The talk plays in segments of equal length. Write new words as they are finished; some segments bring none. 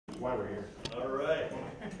why we're here. All right.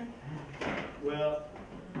 Well,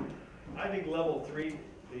 I think level 3,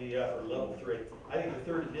 I think the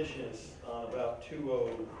third edition is on about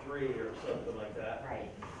 203 or something like that.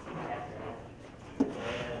 Right.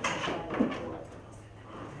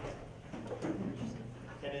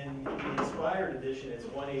 And in the inspired edition, it's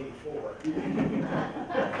 184.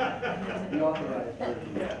 The authorized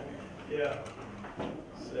version. Yeah.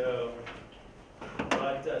 So,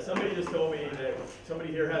 but somebody just told me that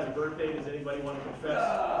somebody here has a birthday. Does anybody want to confess?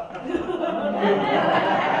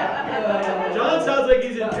 John sounds like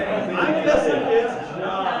he's in pain. I'm guessing it's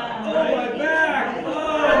John. Oh, my back! Oh,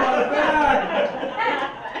 my back!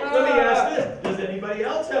 Let me ask this. Does anybody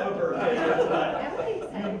else have a birthday tonight?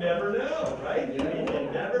 You never know, right? You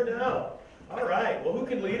never know. All right. Well, who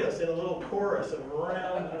can lead us in a little chorus of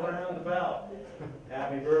round and round about?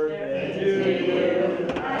 Happy birthday to you.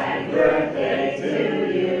 Happy birthday to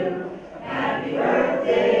you. Happy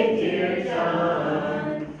birthday, dear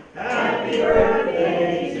John. Happy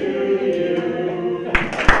birthday to you.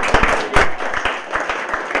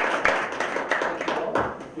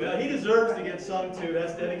 Well, he deserves to get sung to.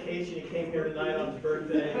 That's dedication. He came here tonight on his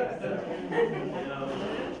birthday. You know,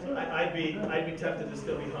 I'd be tempted to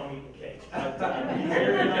still be home eating cake. But he's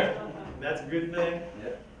here tonight. That's a good thing.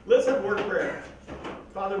 Let's have a word of prayer.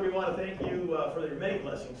 Father, we want to thank you for your many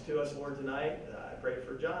blessings to us, Lord, tonight. I pray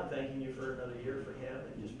for John, thanking you for another year for him,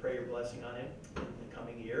 and just pray your blessing on him in the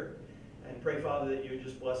coming year. And pray, Father, that you would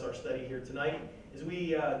just bless our study here tonight. As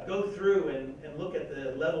we go through and look at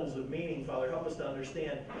the levels of meaning, Father, help us to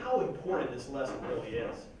understand how important this lesson really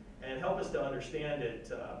is. And help us to understand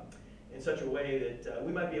it in such a way that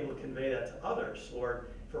we might be able to convey that to others, Lord.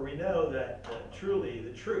 For we know that truly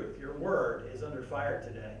the truth, your word, is under fire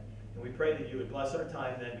today. And we pray that you would bless our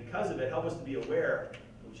time then. Because of it, help us to be aware.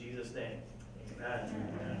 In Jesus' name, amen.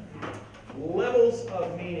 Amen. Levels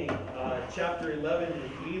of meaning, chapter 11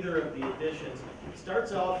 in either of the editions. It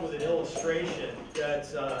starts off with an illustration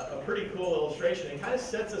that's a pretty cool illustration. It kind of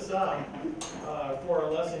sets us up for our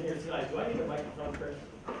lesson here tonight. Do I need a microphone, Chris?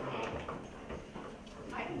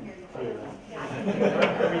 I can hear you.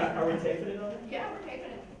 Are we taping it on there? Yeah, we're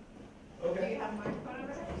taping it. Okay. Do you have a microphone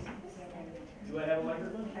over there? Do I have a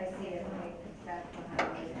microphone? I see it, like, that's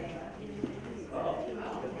behind me there. Oh.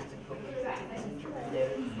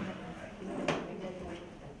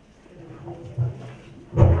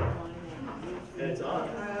 It's on.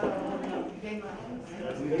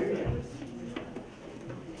 That's good.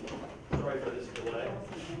 Sorry for this delay.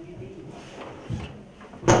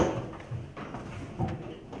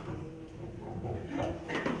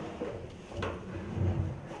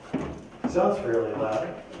 Sounds fairly loud.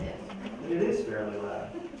 It is fairly loud.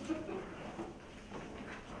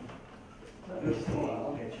 I'll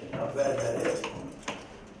get you. How bad that is.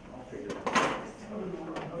 I'll figure it out.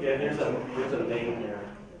 Yeah, there's a vein there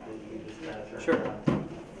that you can just kind of turn around.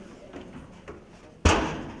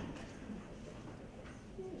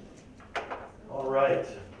 All right.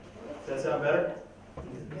 Does that sound better?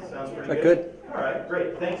 Sounds pretty good. All right,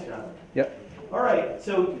 great. Thanks, John. Yep. All right,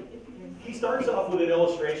 so he starts off with an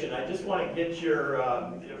illustration. I just want to get your,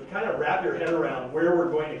 kind of wrap your head around where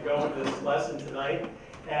we're going to go with this lesson tonight.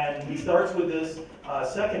 And he starts with this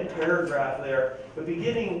second paragraph there. But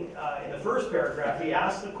beginning in the first paragraph, he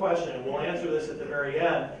asks the question, and we'll answer this at the very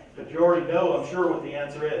end, but you already know, I'm sure, what the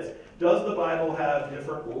answer is. Does the Bible have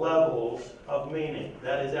different levels of meaning?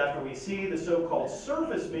 That is, after we see the so-called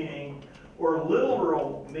surface meaning or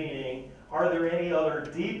literal meaning, are there any other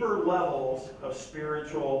deeper levels of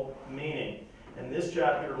spiritual meaning? And this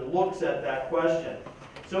chapter looks at that question.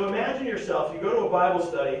 So imagine yourself, you go to a Bible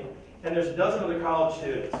study, and there's a dozen other college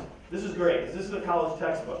students. This is great, because this is a college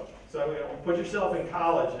textbook. So put yourself in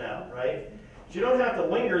college now, right? But you don't have to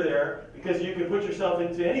linger there, because you can put yourself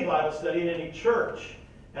into any Bible study in any church,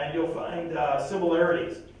 and you'll find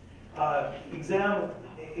similarities.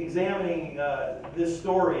 Examining this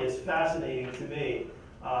story is fascinating to me.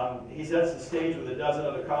 He sets the stage with a dozen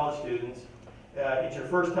other college students. It's your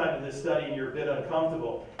first time in this study and you're a bit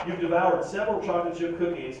uncomfortable. You've devoured several chocolate chip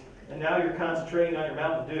cookies and now you're concentrating on your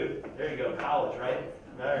Mountain Dew. There you go, college, right?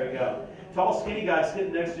 There you go. Tall, skinny guy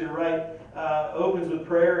sitting next to your right opens with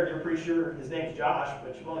prayer, and you're pretty sure his name's Josh,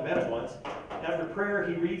 but you've only met him once. After prayer,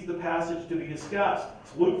 he reads the passage to be discussed.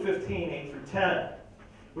 It's Luke 15, 8 through 10,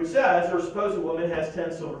 which says, or suppose a woman has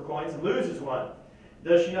 10 silver coins and loses one.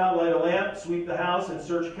 Does she not light a lamp, sweep the house, and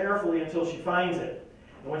search carefully until she finds it?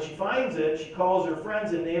 And when she finds it, she calls her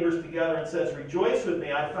friends and neighbors together and says, "Rejoice with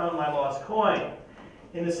me, I found my lost coin."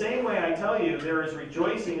 In the same way, I tell you, there is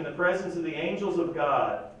rejoicing in the presence of the angels of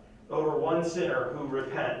God over one sinner who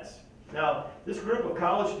repents. Now, this group of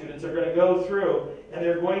college students are going to go through and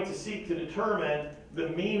they're going to seek to determine the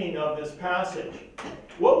meaning of this passage.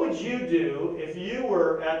 What would you do if you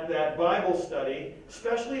were at that Bible study,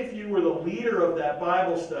 especially if you were the leader of that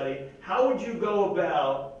Bible study? How would you go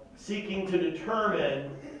about seeking to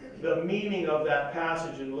determine the meaning of that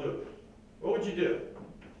passage in Luke? What would you do?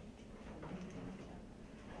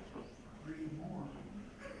 Read more.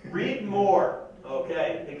 Read more.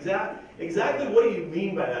 Okay. Exactly what do you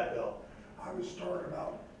mean by that, Bill? I would start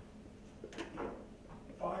about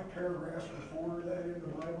 5 paragraphs before that in the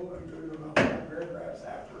Bible and go to about 5 paragraphs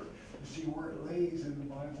after to see where it lays in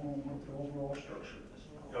the Bible and what the overall structure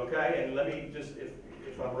is. Okay, and let me just,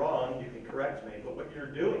 if I'm wrong, you can correct me, but what you're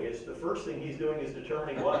doing is, the first thing he's doing is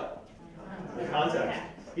determining what? The context.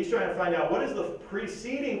 He's trying to find out what is the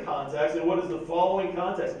preceding context and what is the following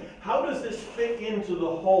context. How does this fit into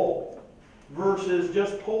the whole? Versus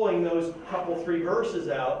just pulling those couple 3 verses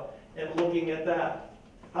out and looking at that.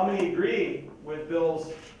 How many agree with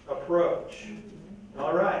Bill's approach?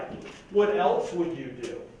 All right. What else would you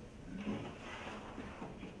do?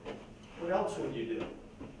 What else would you do?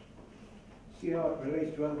 See how it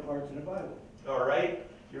relates to other parts of the Bible. All right.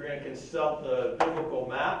 You're going to consult the biblical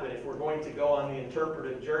map, and if we're going to go on the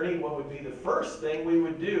interpretive journey, what would be the first thing we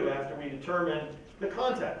would do after we determine the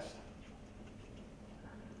context?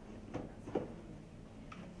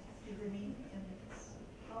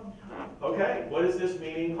 Okay, what does this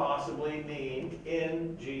meaning possibly mean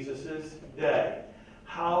in Jesus' day?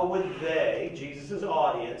 How would they, Jesus'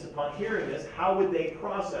 audience, upon hearing this, how would they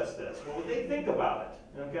process this? What would they think about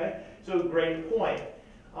it? Okay, so great point.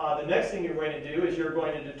 The next thing you're going to do is you're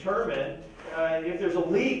going to determine if there's a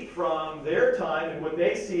leap from their time and what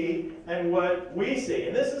they see and what we see.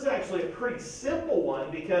 And this is actually a pretty simple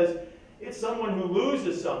one because it's someone who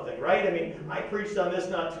loses something, right? I mean, I preached on this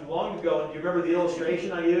not too long ago, and do you remember the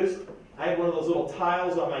illustration I used? I had one of those little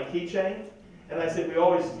tiles on my keychain, and I said we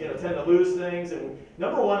always, tend to lose things, and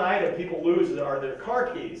number one item people lose are their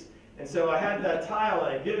car keys. And so I had that tile,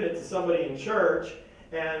 and I'd given it to somebody in church,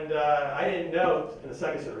 and I didn't know, in the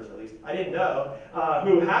second service at least, I didn't know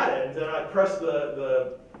who had it, and I pressed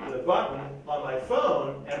the button on my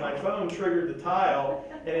phone, and my phone triggered the tile,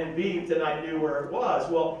 and it beeped, and I knew where it was.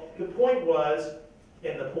 Well, the point was,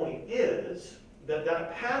 and the point is, that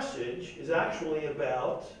that passage is actually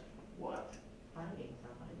about what?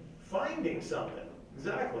 Finding something.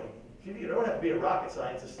 Exactly. You don't have to be a rocket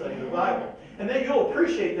scientist to study the Bible. And then you'll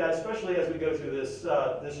appreciate that, especially as we go through this,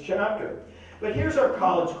 this chapter. But here's our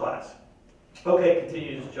college class. Okay,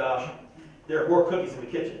 continues Josh. There are more cookies in the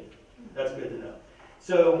kitchen. That's good to know.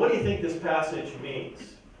 So what do you think this passage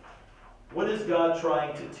means? What is God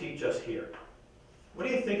trying to teach us here? What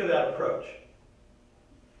do you think of that approach?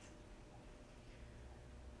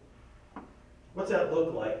 What's that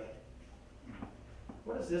look like?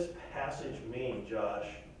 What does this passage mean, Josh?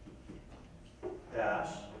 Ash.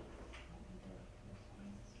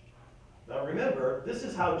 Now remember, this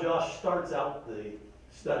is how Josh starts out the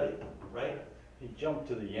study, right? He jumped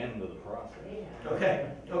to the end of the process.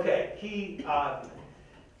 Okay. He,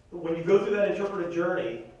 when you go through that interpretive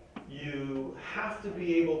journey, you have to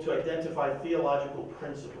be able to identify theological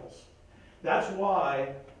principles. That's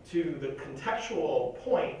why, to the contextual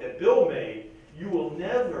point that Bill made, you will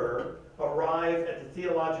never arrive at the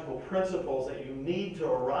theological principles that you need to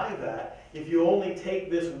arrive at if you only take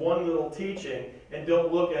this one little teaching and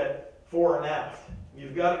don't look at fore and aft.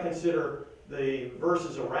 You've got to consider the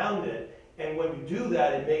verses around it, and when you do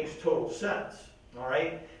that, it makes total sense. All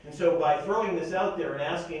right? And so by throwing this out there and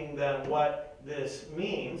asking them what this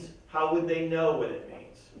means, how would they know what it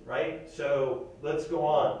means? Right? So let's go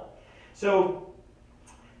on. So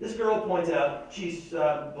this girl points out, she's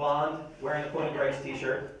blonde, wearing a Point of Grace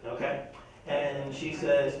t-shirt, okay? And she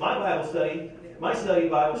says, my study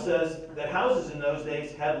Bible says that houses in those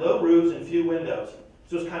days had low roofs and few windows.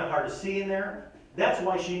 So it's kind of hard to see in there. That's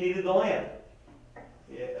why she needed the lamp.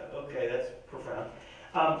 Yeah, okay, that's profound.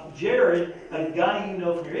 Jared, a guy you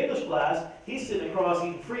know from your English class, he's sitting across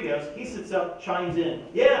eating Fritos. He sits up, chimes in.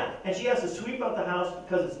 Yeah, and she has to sweep out the house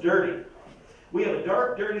because it's dirty. We have a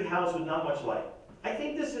dark, dirty house with not much light. I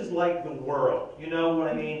think this is like the world. You know what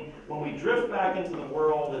I mean? When we drift back into the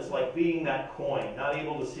world, it's like being that coin, not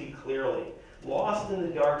able to see clearly. Lost in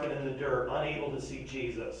the dark and in the dirt, unable to see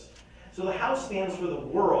Jesus. So the house stands for the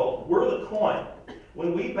world. We're the coin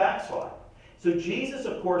when we backslide. So Jesus,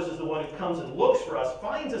 of course, is the one who comes and looks for us,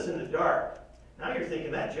 finds us in the dark. Now you're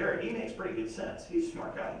thinking that, Jared, he makes pretty good sense. He's a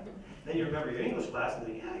smart guy. Then you remember your English class and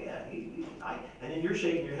think, and then you're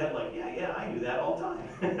shaking your head like, yeah, I do that all the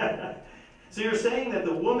time. So you're saying that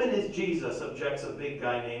the woman is Jesus, objects a big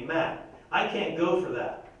guy named Matt. I can't go for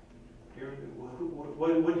that.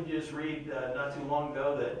 What did you just read not too long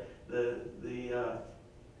ago, that the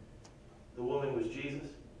woman was Jesus?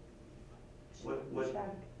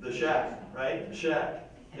 The Shack, right? The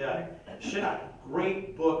Shack. Yeah. Shack.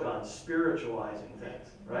 Great book on spiritualizing things,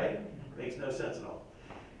 right? Makes no sense at all.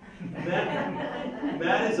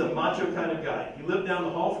 Matt is a macho kind of guy. He lived down the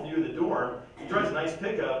hall from you in the dorm. He drives a nice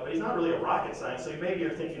pickup, but he's not really a rocket scientist, so maybe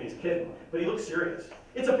you're thinking he's kidding. But he looks serious.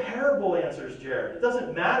 It's a parable, answers Jared. It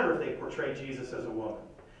doesn't matter if they portray Jesus as a woman.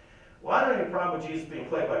 Well, I don't have any problem with Jesus being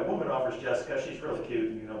played by a woman, offers Jessica. She's really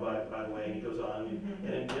cute, by the way, and he goes on.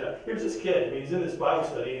 And here's this kid. I mean, he's in this Bible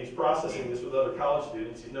study, and he's processing this with other college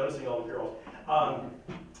students. He's noticing all the girls.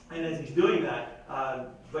 And as he's doing that,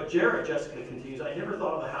 but Jared, Jessica continues, I never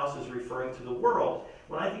thought of the house as referring to the world.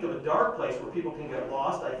 When I think of a dark place where people can get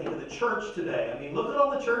lost, I think of the church today. I mean, look at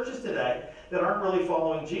all the churches today that aren't really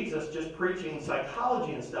following Jesus, just preaching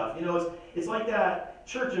psychology and stuff. It's like that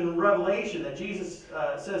church in Revelation that Jesus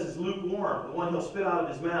says is lukewarm, the one he'll spit out of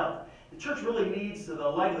his mouth. The church really needs the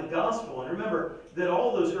light of the gospel. And remember that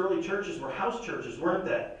all those early churches were house churches, weren't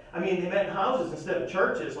they? I mean, they met in houses instead of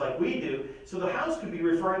churches like we do, so the house could be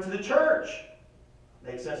referring to the church.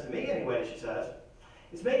 Makes sense to me anyway, she says.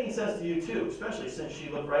 It's making sense to you too, especially since she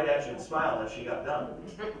looked right at you and smiled as she got done.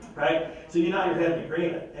 Right? So you nod your head in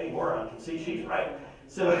agreement. Any moron can see she's right.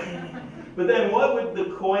 So, but then what would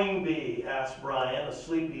the coin be, asked Brian, a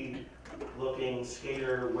sleepy-looking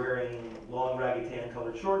skater wearing long ragged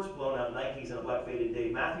tan-colored shorts, blown-out Nikes, and a black faded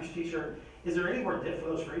Dave Matthews t-shirt. Is there any more dip for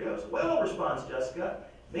those Fritos? Well, responds Jessica,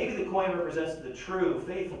 maybe the coin represents the true,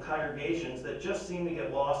 faithful congregations that just seem to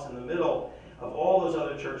get lost in the middle of all those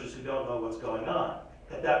other churches who don't know what's going on.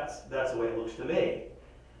 That's the way it looks to me.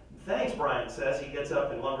 Thanks, Brian says. He gets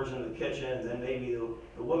up and lumbers into the kitchen, and then maybe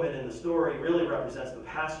the woman in the story really represents the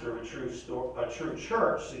pastor of a true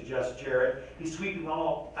church, suggests Jared. He's sweeping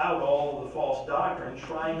out all of the false doctrine,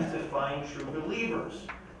 trying to find true believers.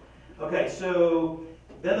 Okay, so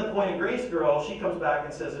then the Point of Grace girl, she comes back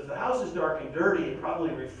and says, if the house is dark and dirty, it's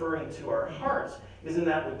probably referring to our hearts. Isn't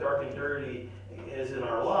that what dark and dirty is in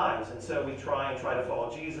our lives? And so we try to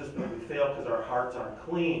follow Jesus, but we fail because our hearts aren't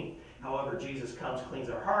clean. However, Jesus comes, cleans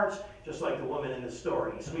our hearts, just like the woman in the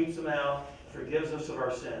story. He sweeps them out, forgives us of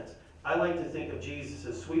our sins. I like to think of Jesus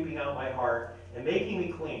as sweeping out my heart and making me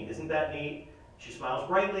clean. Isn't that neat? She smiles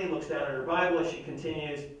brightly, looks down at her Bible as she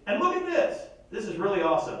continues, and look at this! This is really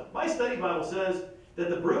awesome. My study Bible says that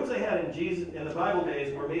the brooms they had in the Bible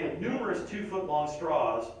days were made of numerous 2-foot-long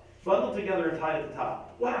straws, bundled together and tied at the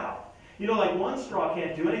top. Wow! Like one straw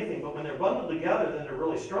can't do anything, but when they're bundled together, then they're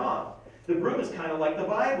really strong. The broom is kind of like the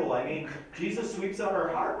Bible. I mean, Jesus sweeps out our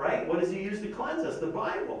heart, right? What does he use to cleanse us? The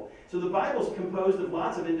Bible. So the Bible is composed of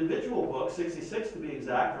lots of individual books, 66 to be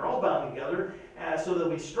exact. They're all bound together so they'll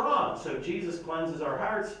be strong. So Jesus cleanses our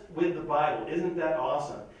hearts with the Bible. Isn't that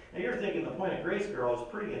awesome? Now you're thinking the Point of Grace girl is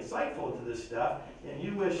pretty insightful into this stuff, and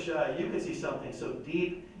you wish you could see something so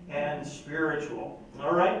deep and spiritual.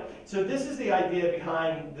 All right? So this is the idea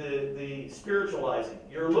behind the spiritualizing.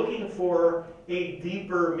 You're looking for a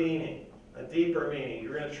deeper meaning. A deeper meaning.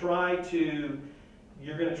 You're going to try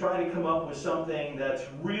to come up with something that's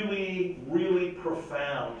really, really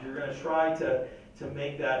profound. You're going to try to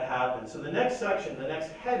make that happen. So the next section, the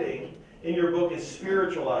next heading in your book is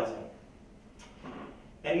spiritualizing.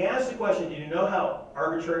 And he asks the question, do you know how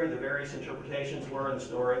arbitrary the various interpretations were in the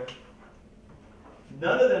story?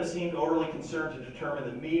 None of them seemed overly concerned to determine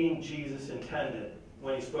the meaning Jesus intended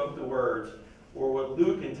when he spoke the words, or what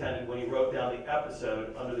Luke intended when he wrote down the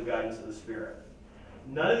episode under the guidance of the Spirit.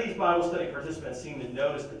 None of these Bible study participants seem to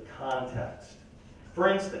notice the context. For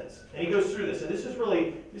instance, and he goes through this, and this is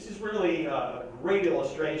really a great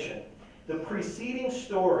illustration. The preceding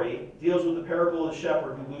story deals with the parable of the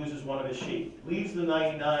shepherd who loses one of his sheep, leaves the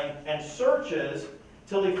 99, and searches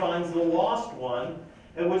till he finds the lost one,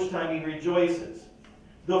 at which time he rejoices.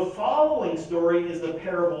 The following story is the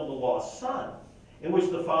parable of the lost son, in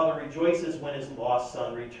which the father rejoices when his lost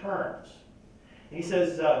son returns. And he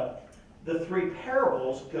says the three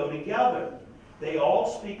parables go together. They all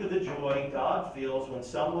speak of the joy God feels when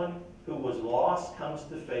someone who was lost comes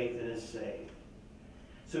to faith and is saved.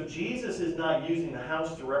 So Jesus is not using the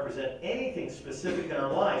house to represent anything specific in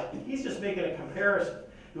our lives. He's just making a comparison.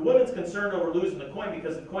 The woman's concerned over losing the coin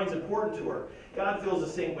because the coin's important to her. God feels the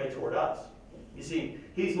same way toward us. You see,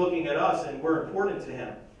 he's looking at us and we're important to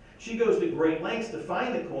him. She goes to great lengths to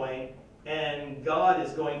find the coin, and God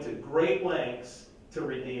is going to great lengths to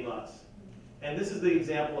redeem us. And this is the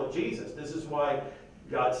example of Jesus. This is why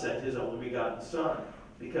God sent his only begotten Son,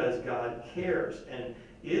 because God cares. And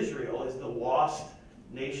Israel is the lost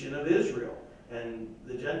nation of Israel. and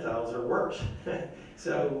the Gentiles are worse.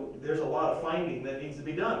 So there's a lot of finding that needs to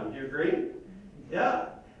be done. Would you agree? Yeah.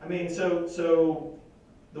 I mean, so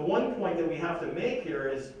the one point that we have to make here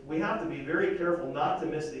is we have to be very careful not to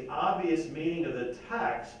miss the obvious meaning of the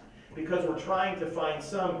text, because we're trying to find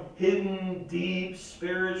some hidden, deep,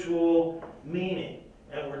 spiritual meaning.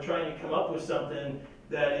 And we're trying to come up with something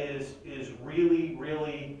that is really,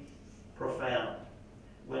 really profound.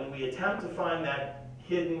 When we attempt to find that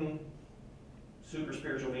hidden, super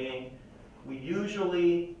spiritual meaning, we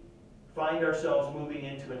usually find ourselves moving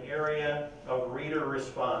into an area of reader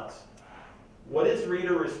response. What is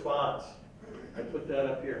reader response? I put that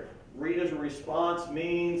up here. Reader's response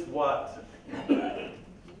means what?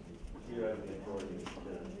 You have the authority to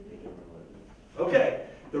determine what. Okay,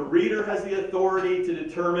 the reader has the authority to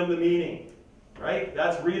determine the meaning, right?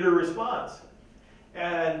 That's reader response.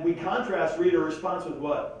 And we contrast reader response with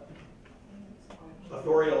what?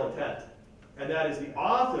 Authorial intent. And that is the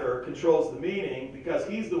author controls the meaning because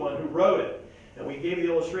he's the one who wrote it. And we gave the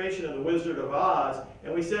illustration of the Wizard of Oz,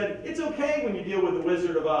 and we said, it's okay when you deal with the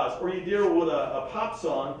Wizard of Oz, or you deal with a pop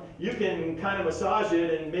song, you can kind of massage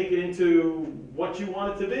it and make it into what you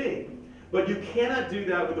want it to be. But you cannot do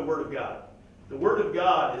that with the Word of God. The Word of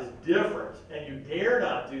God is different, and you dare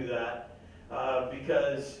not do that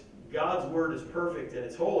because God's Word is perfect and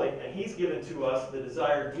it's holy, and He's given to us the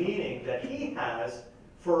desired meaning that He has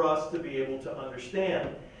for us to be able to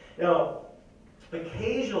understand. Now,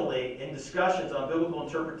 occasionally in discussions on biblical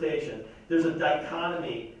interpretation, there's a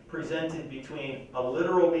dichotomy presented between a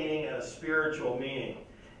literal meaning and a spiritual meaning.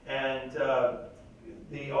 And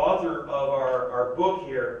the author of our book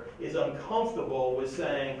here is uncomfortable with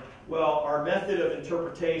saying, well, our method of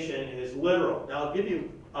interpretation is literal. Now,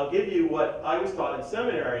 I'll give you what I was taught in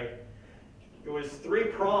seminary. It was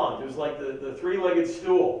three-pronged. It was like the three-legged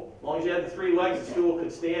stool. As long as you had the three legs, the stool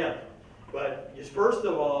could stand. But you first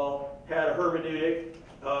of all had a hermeneutic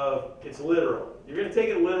of it's literal. You're going to take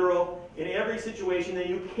it literal in every situation that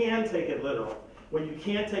you can take it literal. When you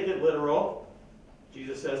can't take it literal,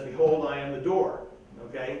 Jesus says, behold, I am the door.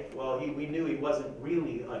 Okay? Well, we knew He wasn't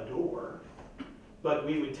really a door. But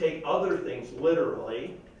we would take other things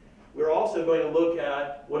literally. We're also going to look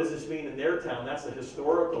at what does this mean in their town. That's the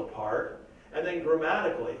historical part. And then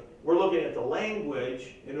grammatically, we're looking at the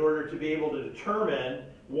language in order to be able to determine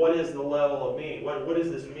what is the level of meaning. What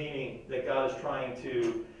is this meaning that God is trying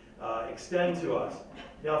to extend to us?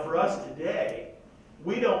 Now, for us today,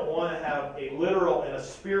 we don't want to have a literal and a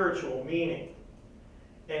spiritual meaning.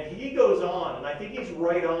 And he goes on, and I think he's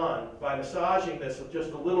right on by massaging this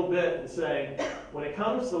just a little bit and saying, when it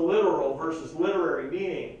comes to literal versus literary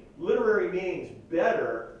meaning is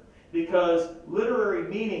better because literary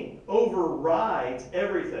meaning overrides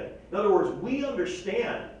everything. In other words, we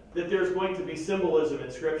understand that there's going to be symbolism in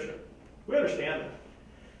Scripture. We understand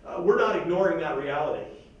that. We're not ignoring that reality.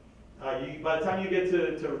 By the time you get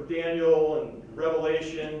to Daniel and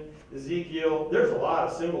Revelation, Ezekiel, there's a lot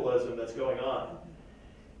of symbolism that's going on.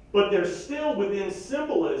 But there's still within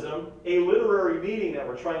symbolism a literary meaning that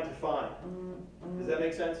we're trying to find. Does that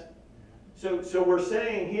make sense? So we're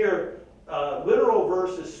saying here, literal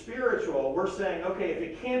versus spiritual, we're saying, okay, if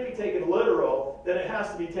it can't be taken literal, then it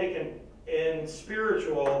has to be taken in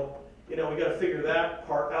spiritual. We got to figure that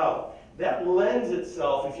part out. That lends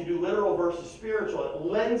itself, if you do literal versus spiritual, it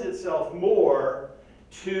lends itself more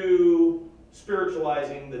to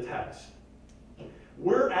spiritualizing the text.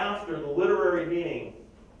 We're after the literary meaning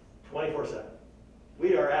 24/7.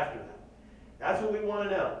 We are after that. That's what we want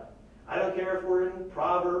to know. I don't care if we're in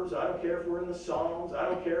Proverbs. I don't care if we're in the Psalms. I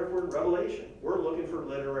don't care if we're in Revelation. We're looking for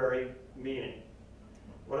literary meaning.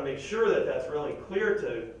 I want to make sure that that's really clear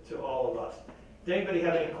to all of us. Does anybody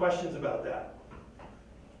have any questions about that?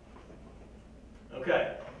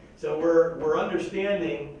 Okay. So we're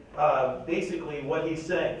understanding basically what he's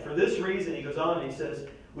saying. For this reason, he goes on and he says,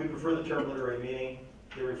 we prefer the term literary meaning.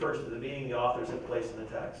 It refers to the meaning the authors have placed in the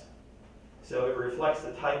text. So it reflects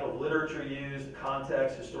the type of literature used, the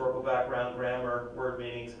context, historical background, grammar, word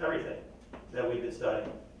meanings, everything that we've been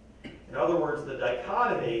studying. In other words, the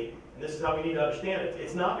dichotomy, and this is how we need to understand it,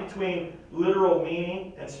 it's not between literal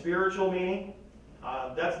meaning and spiritual meaning.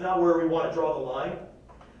 That's not where we want to draw the line.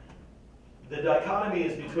 The dichotomy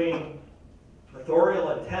is between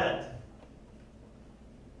authorial intent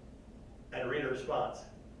and reader response.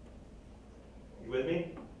 You with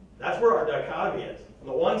me? That's where our dichotomy is. On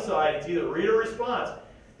the one side, it's either reader response.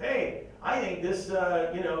 Hey, I think this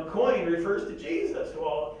coin refers to Jesus.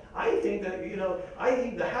 Well, I think that I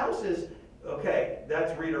think the house is okay.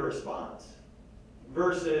 That's reader response.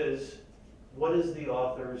 Versus, what is the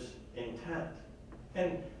author's intent?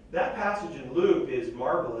 And that passage in Luke is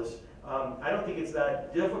marvelous I don't think it's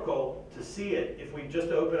that difficult to see it if we just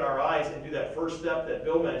open our eyes and do that first step that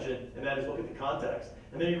Bill mentioned, and that is look at the context.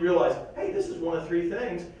 And then you realize, hey, this is one of three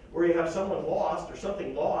things where you have someone lost or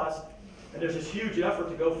something lost, and there's this huge effort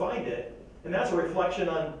to go find it. And that's a reflection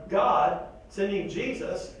on God sending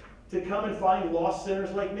Jesus to come and find lost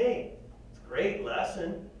sinners like me. It's a great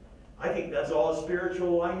lesson. I think that's all the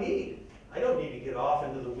spiritual I need. I don't need to get off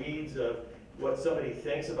into the weeds of what somebody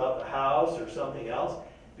thinks about the house or something else,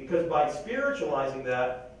 because by spiritualizing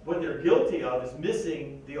that, what they're guilty of is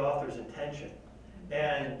missing the author's intention.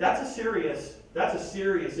 And that's a serious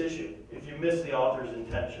issue if you miss the author's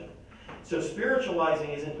intention. So spiritualizing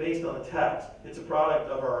isn't based on the text. It's a product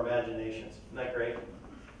of our imaginations. Isn't that great?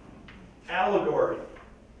 Allegory.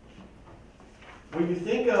 When you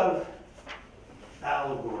think of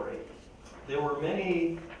allegory, there were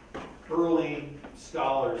many early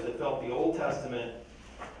scholars that felt the Old Testament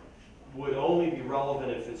would only be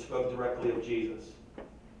relevant if it spoke directly of Jesus.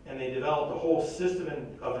 And they developed a whole system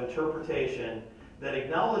of interpretation that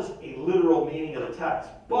acknowledged a literal meaning of the text,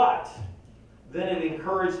 but then it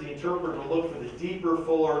encouraged the interpreter to look for the deeper,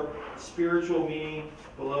 fuller spiritual meaning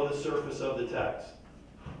below the surface of the text.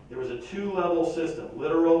 There was a two-level system,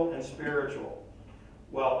 literal and spiritual,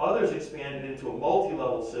 while others expanded into a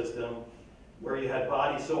multi-level system where you had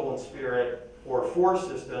body, soul, and spirit, or a four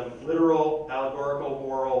system, literal, allegorical,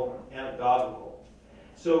 moral, anagogical.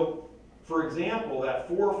 So, for example, that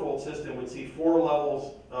fourfold system would see four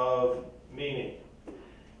levels of meaning.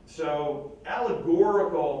 So,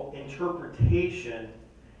 allegorical interpretation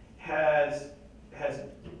has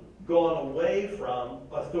gone away from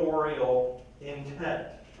authorial intent.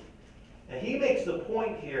 And he makes the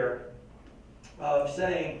point here of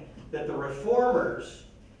saying that the reformers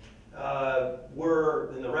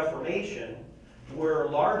in the Reformation, were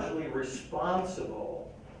largely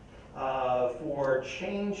responsible for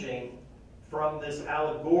changing from this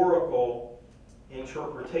allegorical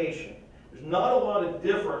interpretation. There's not a lot of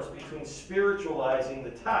difference between spiritualizing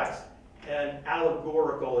the text and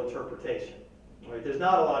allegorical interpretation. Right? There's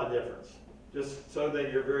not a lot of difference, just so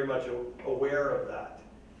that you're very much aware of that.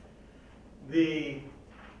 The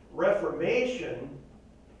Reformation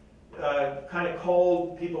kind of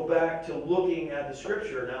called people back to looking at the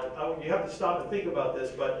Scripture. Now, you have to stop and think about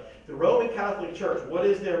this, but the Roman Catholic Church, what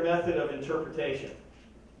is their method of interpretation?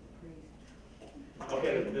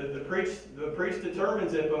 Okay, the priest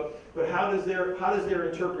determines it, but how does their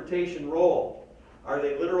interpretation roll? Are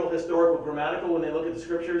they literal, historical, grammatical when they look at the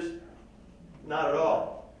Scriptures? Not at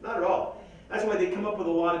all. Not at all. That's why they come up with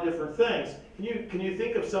a lot of different things. Can you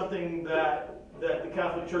think of something that the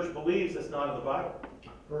Catholic Church believes that's not in the Bible?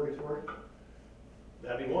 Purgatory.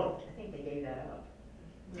 That'd be one. I think they gave that up.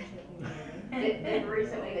 Did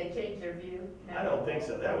recently they changed their view? I don't think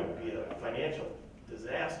so. That would be a financial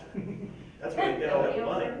disaster. That's where you get all that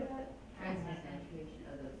money. Transubstantiation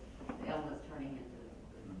of the elements turning into,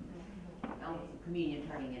 the elements of communion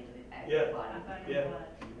turning into the Yeah. actual body. Yeah.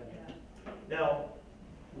 Now,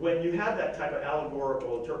 when you have that type of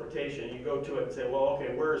allegorical interpretation, you go to it and say, well,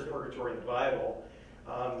 okay, where is purgatory in the Bible?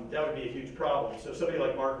 That would be a huge problem. So somebody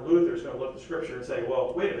like Martin Luther is going to look at the Scripture and say,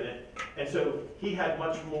 well, wait a minute. And so he had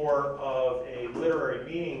much more of a literary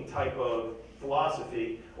meaning type of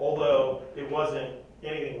philosophy, although it wasn't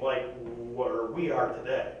anything like where we are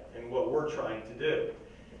today and what we're trying to do.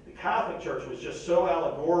 The Catholic Church was just so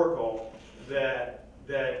allegorical that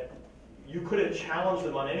you couldn't challenge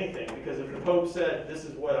them on anything, because if the Pope said, this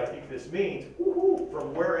is what I think this means,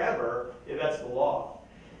 from wherever, that's the law.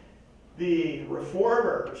 The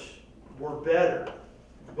Reformers were better,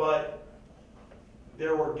 but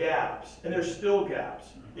there were gaps, and there's still gaps.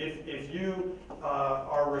 If you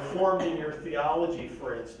are Reformed in your theology,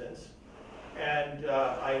 for instance, and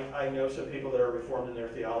I know some people that are Reformed in their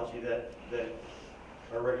theology that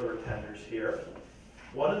are regular attenders here,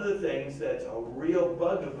 one of the things that's a real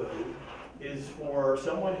bugaboo is for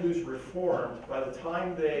someone who's Reformed, by the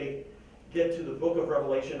time they get to the book of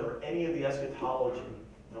Revelation or any of the eschatology,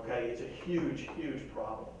 okay, it's a huge, huge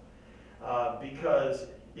problem. Because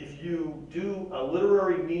if you do a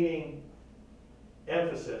literary meaning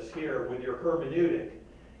emphasis here with your hermeneutic,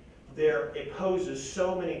 it poses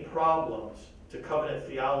so many problems to covenant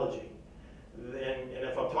theology. And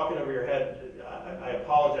if I'm talking over your head, I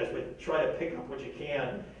apologize, but try to pick up what you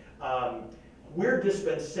can. We're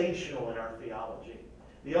dispensational in our theology.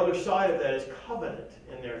 The other side of that is covenant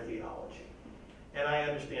in their theology. And I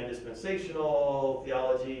understand dispensational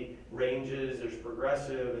theology ranges, there's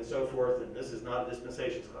progressive and so forth, and this is not a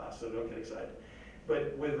dispensations class, so don't get excited.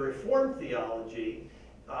 But with Reformed theology,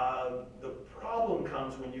 the problem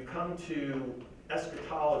comes when you come to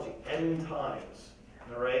eschatology, end times,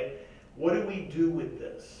 all right? What do we do with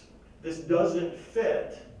this? This doesn't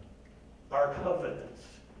fit our covenants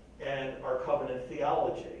and our covenant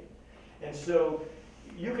theology. And so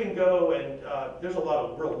you can go and, there's a lot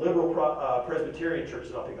of real liberal Presbyterian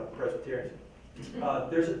churches, I'll pick up the Presbyterians.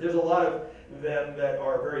 There's a lot of them that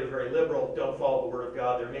are very, very liberal, don't follow the Word of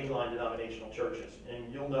God. They're mainline denominational churches.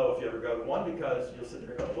 And you'll know if you ever go to one because you'll sit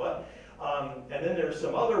there and go, what? And then there's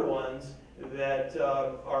some other ones that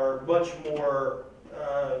are much more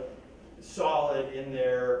solid in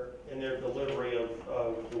their delivery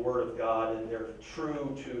of the Word of God, and they're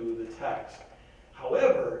true to the text.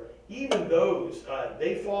 However, even those,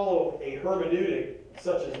 they follow a hermeneutic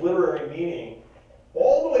such as literary meaning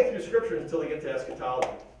all the way through Scripture until they get to eschatology.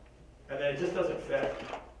 And then it just doesn't fit,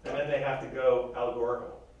 and then they have to go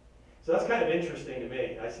allegorical. So that's kind of interesting to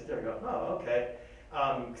me. I sit there and go, oh, okay.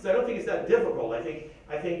 Because I don't think it's that difficult. I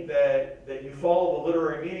think that you follow the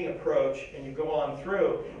literary meaning approach and you go on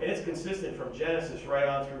through, and it's consistent from Genesis right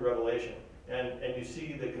on through Revelation, and you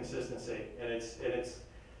see the consistency, and it's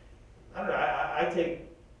I don't know.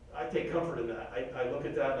 I take comfort in that. I look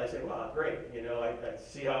at that and I say, wow, great. You know, I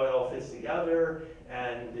see how it all fits together,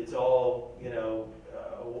 and it's all, you know,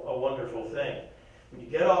 a wonderful thing. When you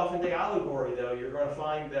get off into allegory, though, you're going to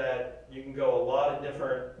find that you can go a lot of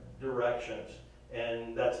different directions,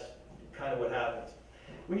 and that's kind of what happens.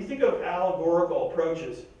 When you think of allegorical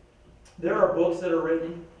approaches, there are books that are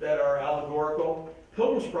written that are allegorical.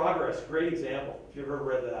 Pilgrim's Progress, great example, if you've ever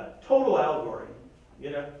read that. Total allegory,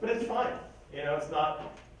 you know, but it's fine. You know, it's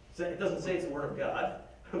not, it doesn't say it's the Word of God,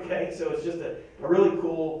 okay? So it's just a really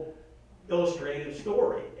cool illustrative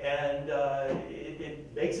story, and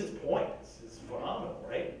it makes its point. It's phenomenal,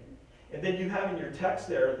 right? And then you have in your text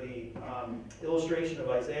there the illustration of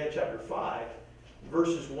Isaiah chapter 5,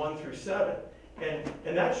 verses 1 through 7.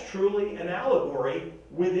 And that's truly an allegory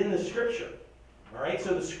within the Scripture. All right?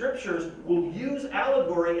 So the Scriptures will use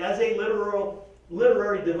allegory as a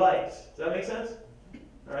literary device. Does that make sense?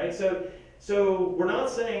 All right? So we're not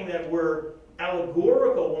saying that we're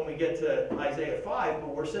allegorical when we get to Isaiah 5,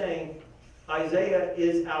 but we're saying Isaiah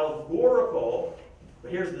is allegorical,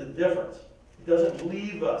 but here's the difference. It doesn't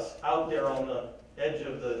leave us out there on the edge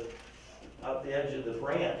of the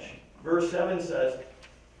branch. Verse 7 says,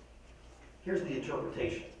 here's the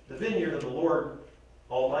interpretation. The vineyard of the Lord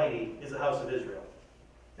Almighty is the house of Israel,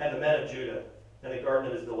 and the men of Judah, and the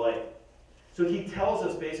garden of his delight. So he tells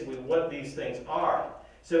us basically what these things are.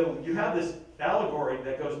 So you have this allegory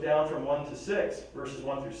that goes down from 1 to 6, verses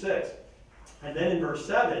 1 through 6. And then in verse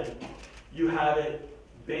 7, you have it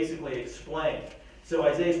basically explained. So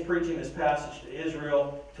Isaiah's preaching this passage to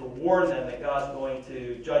Israel to warn them that God's going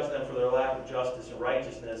to judge them for their lack of justice and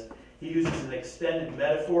righteousness. He uses an extended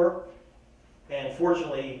metaphor, and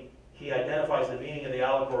fortunately, he identifies the meaning of the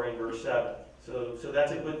allegory in verse 7. So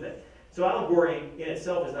that's a good thing. So allegory in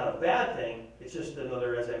itself is not a bad thing. It's just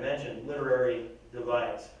another, as I mentioned, literary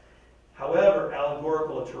device. However,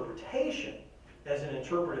 allegorical interpretation as an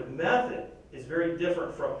interpretive method is very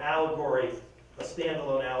different from allegory, a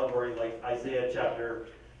standalone allegory like Isaiah chapter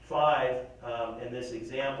 5 in this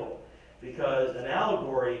example. Because an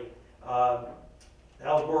allegory,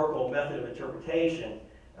 allegorical method of interpretation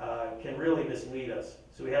can really mislead us.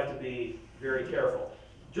 So we have to be very careful.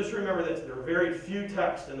 Just remember that there are very few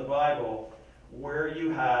texts in the Bible where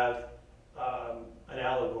you have an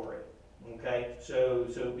allegory. Okay, so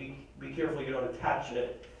be careful you don't attach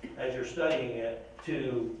it as you're studying it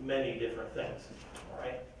to many different things. All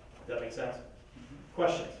right, does that make sense?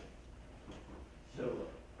 Questions? So,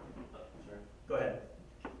 sorry. Go ahead.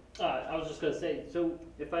 I was just going to say, so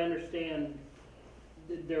if I understand,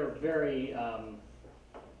 they're very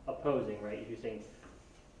opposing, right?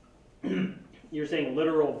 You're saying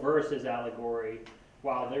literal versus allegory,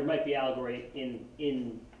 while there might be allegory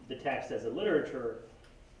in the text as a literature,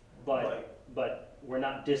 but we're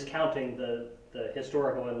not discounting the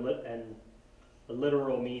historical and the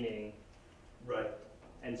literal meaning, Right.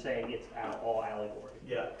 and saying it's all allegory.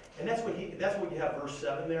 Yeah, and that's what you have verse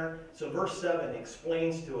 7 there. So verse 7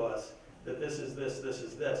 explains to us that this is this, this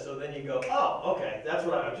is this. So then you go, oh, okay, that's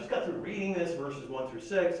what I just got through reading this, verses 1 through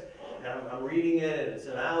 6, and I'm reading it, and it's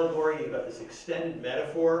an allegory. You've got this extended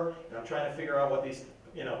metaphor, and I'm trying to figure out what these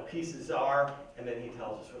pieces are, and then he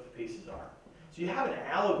tells us what the pieces are. So you have an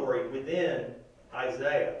allegory within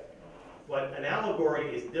Isaiah, but an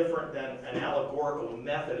allegory is different than an allegorical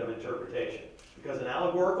method of interpretation, because an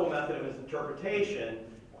allegorical method of interpretation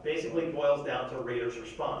basically boils down to reader's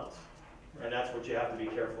response, and that's what you have to be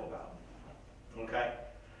careful about. Okay?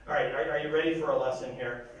 All right, are you ready for a lesson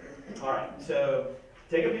here? All right, so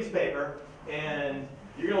take a piece of paper, and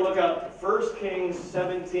you're going to look up 1 Kings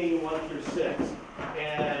 17, 1 through 6.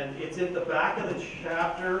 and it's at the back of the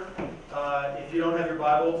chapter. If you don't have your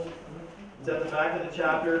Bibles, it's at the back of the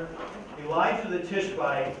chapter. Elijah the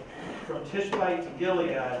Tishbite, from Tishbite to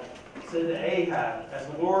Gilead, said to Ahab, "As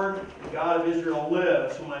the Lord, the God of Israel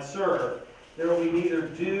lives, whom I serve, there will be neither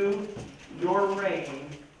dew nor rain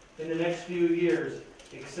in the next few years,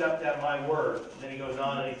 except at my word." And then he goes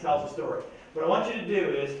on and he tells the story. What I want you to do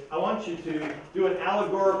is, I want you to do an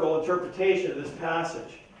allegorical interpretation of this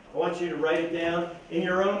passage. I want you to write it down in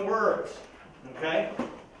your own words, okay?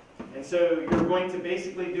 And so you're going to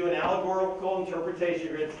basically do an allegorical interpretation.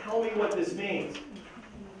 You're going to tell me what this means.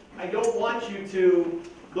 I don't want you to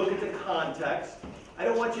look at the context. I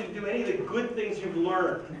don't want you to do any of the good things you've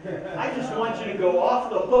learned. I just want you to go off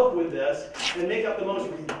the hook with this and make up the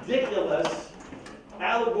most ridiculous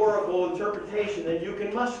allegorical interpretation that you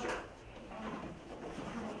can muster.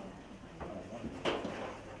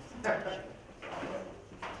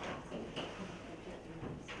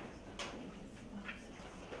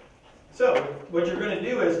 So, what you're going to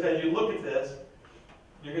do is, as you look at this,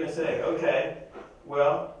 you're going to say, okay,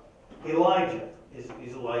 well, Elijah. Is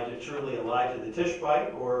Elijah truly Elijah the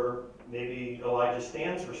Tishbite, or maybe Elijah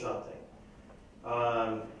stands for something?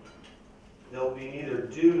 There'll be neither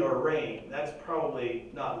dew nor rain. That's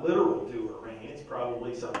probably not literal dew or rain. It's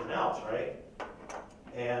probably something else, right?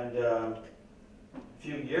 And a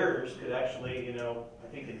few years could actually, I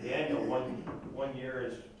think in Daniel, one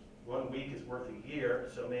week is worth a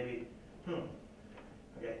year. So maybe,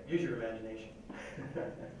 okay, use your imagination.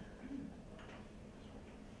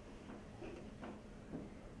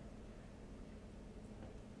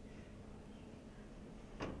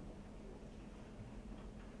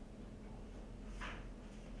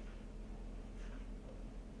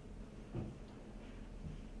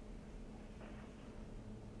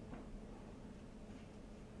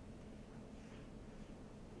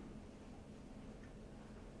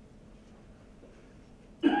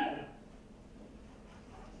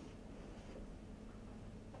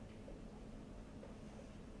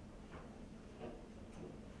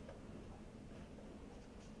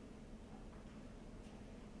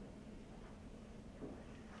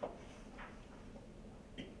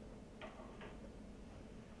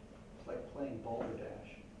 It's like playing balderdash.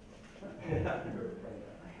 I have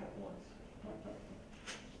once.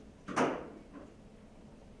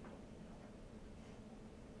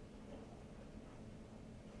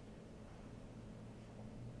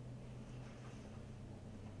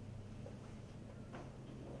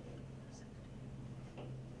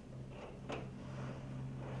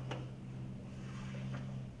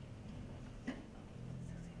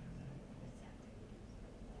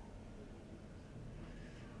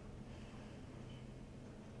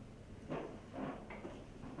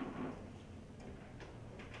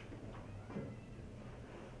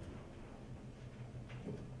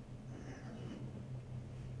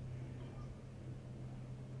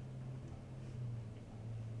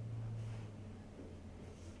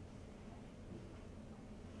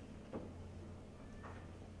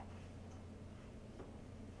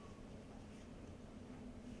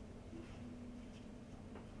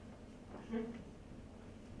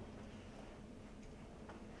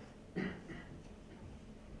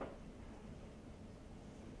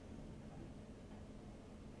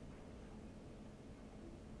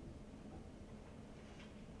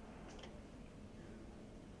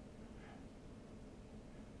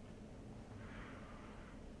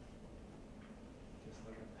 Just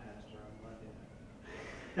like a pastor on Monday night.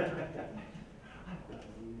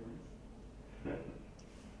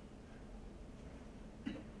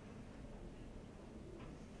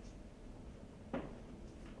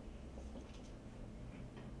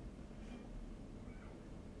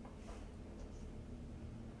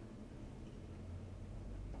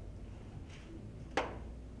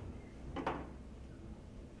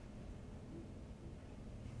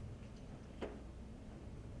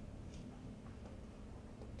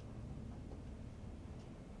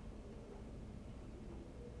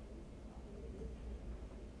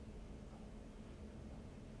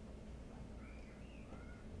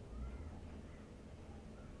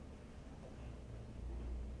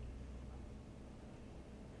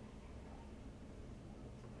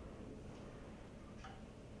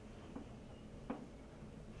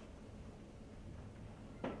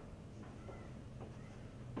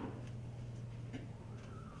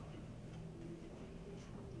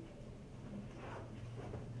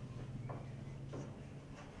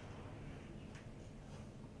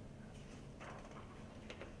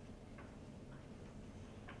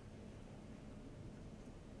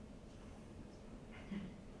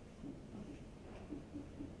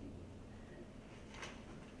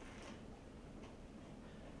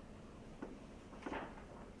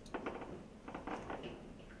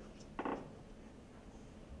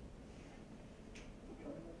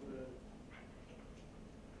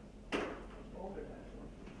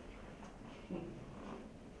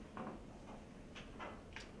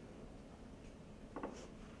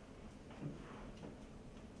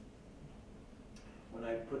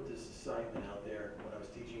 put this assignment out there when I was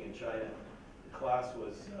teaching in China. The class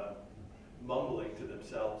was mumbling to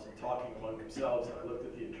themselves and talking among themselves, and I looked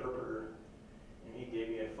at the interpreter, and he gave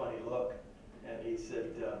me a funny look, and he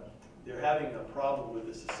said, they're having a problem with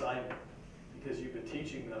this assignment because you've been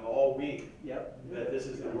teaching them all week that this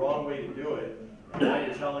is the wrong way to do it, and now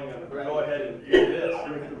you're telling them, go ahead and do this.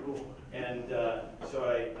 And so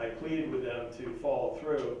I pleaded with them to follow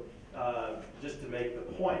through just to make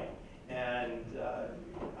the point. And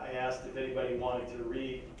I asked if anybody wanted to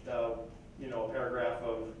read, a paragraph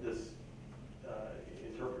of this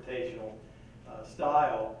interpretational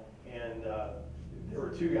style. And there were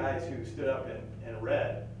two guys who stood up and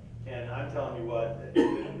read. And I'm telling you what,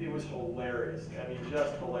 it was hilarious. I mean,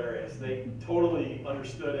 just hilarious. They totally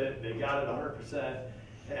understood it. They got it 100%.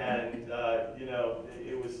 And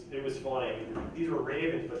it was funny. These were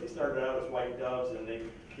ravens, but they started out as white doves, and they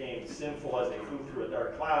became sinful as they flew through a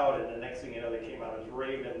dark cloud. And the next thing you know, they came out as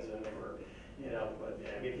ravens, and they were, But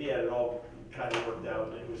I mean, he had it all kind of worked out.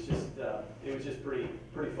 And it was just pretty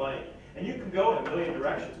funny. And you can go in a million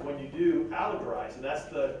directions when you do allegorize, and that's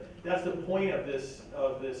the point of this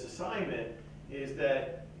assignment, is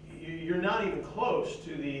that you're not even close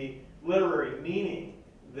to the literary meaning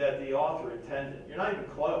that the author intended. You're not even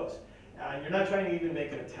close. And you're not trying to even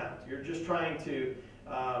make an attempt. You're just trying to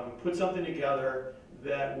put something together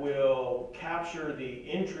that will capture the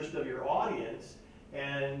interest of your audience.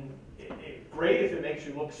 And great if it makes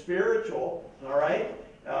you look spiritual, all right?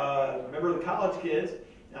 Remember the college kids,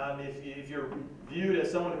 if you're viewed as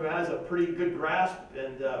someone who has a pretty good grasp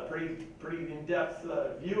and pretty in-depth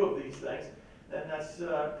view of these things, then that's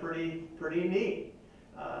pretty neat.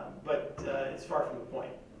 But it's far from the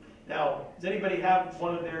point. Now, does anybody have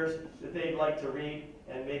one of theirs that they'd like to read,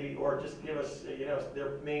 and maybe, or just give us,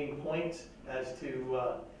 their main points as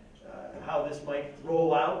to how this might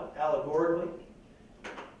roll out allegorically?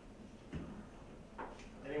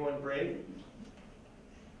 Anyone brave?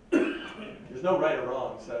 There's no right or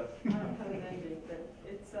wrong, so. I don't have an ending, but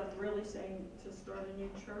it's really saying to start a new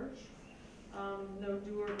church. No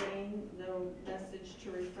do or reign, no message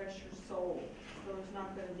to refresh your soul. So there's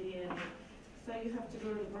not going to be any. So you have to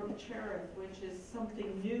go to the Brook Cherith, which is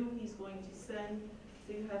something new he's going to send.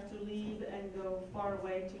 So you have to leave and go far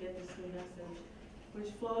away to get this new message,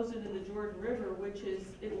 which flows into the Jordan River, which is,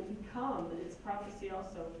 it will become, it's prophecy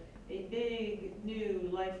also, a big, new,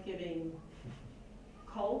 life-giving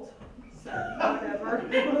cult, whatever.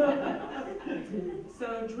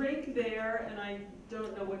 So drink there, and I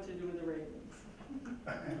don't know what to do with the ravens.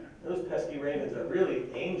 Those pesky ravens are really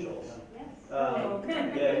angels. Yes.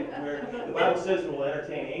 Yeah, where the Bible says it will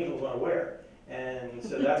entertain angels unaware. And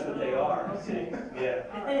so that's what they are. See? Yeah.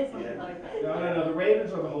 No, the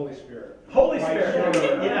ravens are the Holy Spirit. Holy Spirit.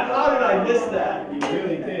 Yeah, how did I miss that? You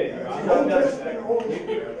really did.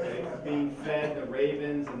 Being fed the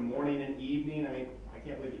ravens in morning and evening. I mean, I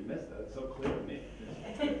can't believe you missed that. It's so clear to me.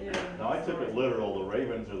 No, I took it literal. The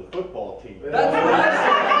Ravens are the football team. That's what I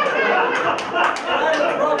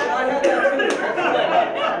said. I had that too.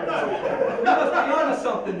 You must be onto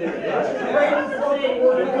something there. The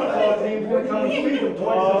football team's going to come and feed them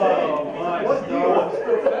twice a day. My What deal? It's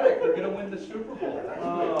prophetic. They're going to win the Super Bowl.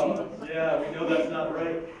 yeah, we know that's not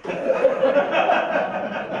right.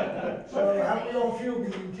 So how do we all feel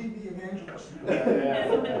being TV evangelists?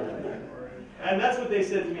 And that's what they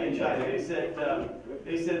said to me in China. They said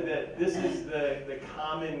that this is the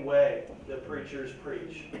common way the preachers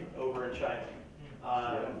preach over in China.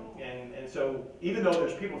 And so even though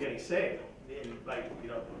there's people getting saved, in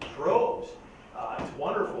droves, it's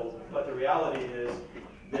wonderful. But the reality is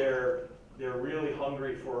they're really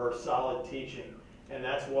hungry for solid teaching, and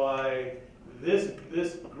that's why this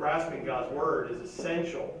grasping God's word is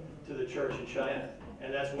essential to the church in China,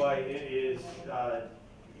 and that's why it is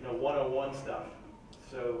 101 stuff.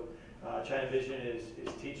 So China Vision is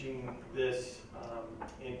teaching this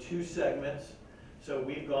in 2 segments. So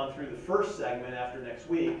we've gone through the first segment after next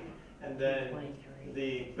week, and then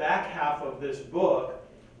the back half of this book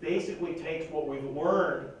basically takes what we've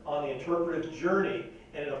learned on the interpretive journey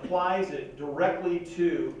and it applies it directly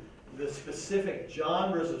to the specific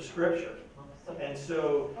genres of Scripture. And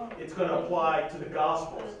so it's going to apply to the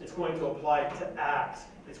Gospels. It's going to apply to Acts.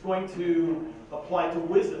 It's going to apply to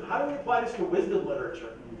wisdom. How do we apply this to wisdom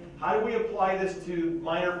literature? How do we apply this to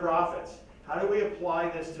minor prophets? How do we apply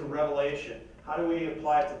this to Revelation? How do we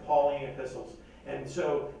apply it to Pauline epistles? And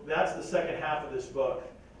so that's the second half of this book.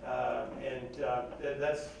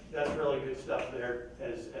 That's really good stuff there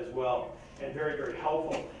as well, and very, very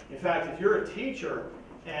helpful. In fact, if you're a teacher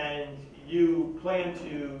and you plan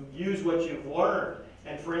to use what you've learned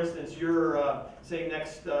and for instance, you're, say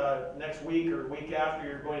next week or week after,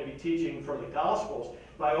 you're going to be teaching from the Gospels,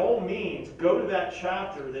 by all means, go to that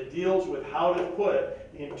chapter that deals with how to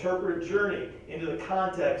put the interpretive journey into the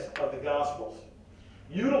context of the Gospels.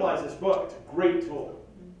 Utilize this book. It's a great tool.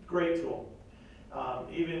 Great tool.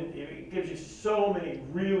 Even it gives you so many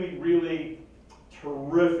really, really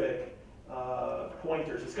terrific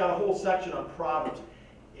pointers. It's got a whole section on Proverbs.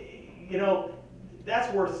 You know,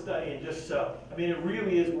 that's worth studying just so. I mean, it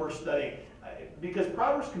really is worth studying because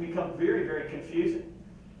Proverbs can become very, very confusing.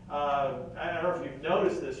 I don't know if you've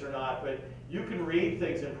noticed this or not, but you can read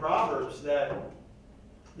things in Proverbs that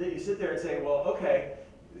you sit there and say, well, okay,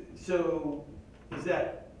 so is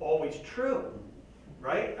that always true?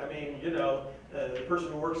 Right? I mean, you know, the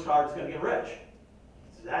person who works hard is going to get rich.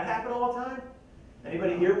 Does that happen all the time?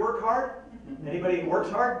 Anybody here work hard? Anybody who works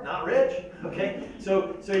hard, not rich? Okay,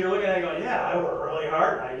 so you're looking at it going, yeah, I work really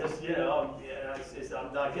hard. I just, you know,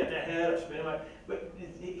 I'm not getting ahead. I'm spending my. But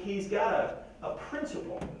he's got a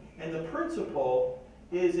principle, and the principle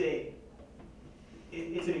is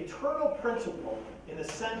it's an eternal principle in the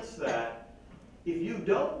sense that if you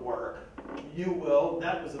don't work, you will.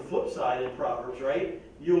 That was the flip side in Proverbs, right?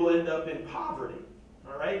 You will end up in poverty.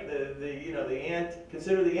 All right, the ant,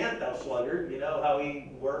 consider the ant thou sluggard, you know, how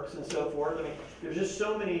he works and so forth. I mean, there's just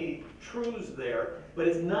so many truths there, but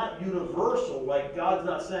it's not universal. Like God's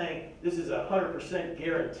not saying this is 100%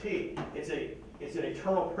 guarantee. It's an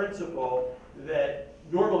eternal principle that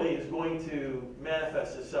normally is going to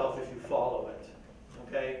manifest itself if you follow it.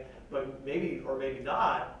 Okay, but maybe or maybe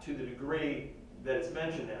not to the degree that it's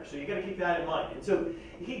mentioned there. So you got to keep that in mind. And so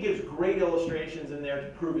he gives great illustrations in there to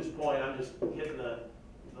prove his point. I'm just hitting a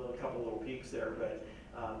couple little peaks there, but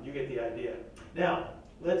you get the idea. Now,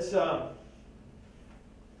 let's do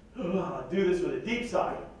this with a deep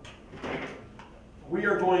sigh. We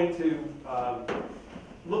are going to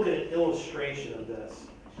look at an illustration of this.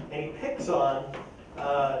 And he picks on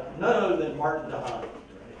none other than Martin DeHaan.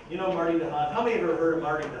 You know Marty DeHaan? How many have ever heard of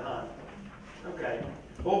Marty DeHaan? Okay,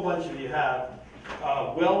 a whole bunch of you have.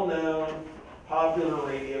 Well-known, popular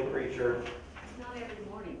radio preacher. It's not every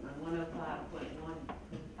morning on 105.1,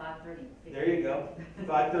 5:30. There you go.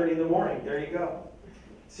 5:30 in the morning. There you go.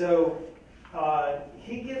 So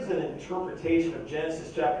he gives an interpretation of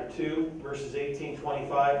Genesis chapter 2, verses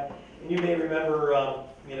 18-25. And you may remember,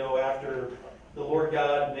 you know, after the Lord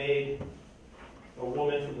God made a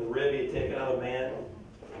woman from the rib he had taken out of man,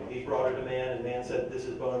 he brought her to man, and man said, this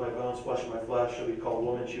is bone of my bones, flesh of my flesh. She'll be called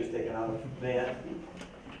woman. She was taken out of man.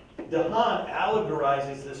 DeHaan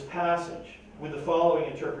allegorizes this passage with the following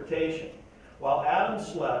interpretation. While Adam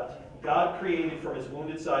slept, God created from his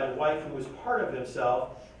wounded side a wife who was part of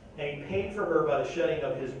himself, and he paid for her by the shedding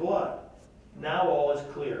of his blood. Now all is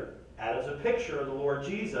clear. Adam's a picture of the Lord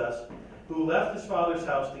Jesus, who left his father's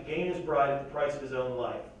house to gain his bride at the price of his own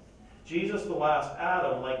life. Jesus, the last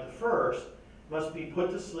Adam, like the first, must be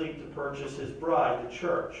put to sleep to purchase his bride, the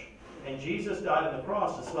church. And Jesus died on the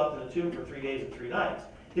cross and slept in the tomb for 3 days and 3 nights.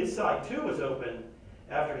 His side too was open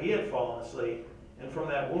after he had fallen asleep, and from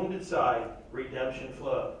that wounded side, redemption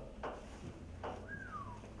flowed.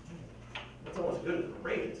 That's almost as good as the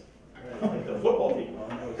Ravens, like the football team.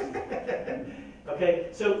 Okay,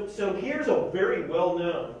 so here's a very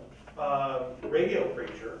well-known radio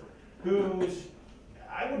preacher who's,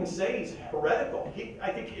 I wouldn't say he's heretical.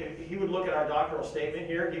 I think if he would look at our doctrinal statement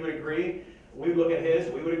here, he would agree. We would look at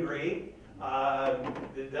his, we would agree.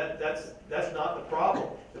 That's not the problem.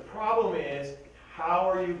 The problem is, how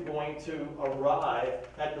are you going to arrive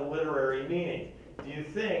at the literary meaning? Do you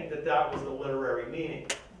think that that was the literary meaning?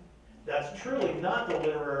 That's truly not the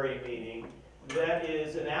literary meaning. That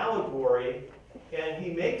is an allegory, and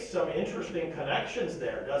he makes some interesting connections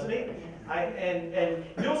there, doesn't he? And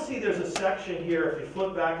you'll see there's a section here, if you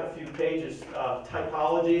flip back a few pages,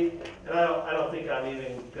 typology, and I don't think I'm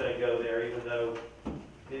even going to go there, even though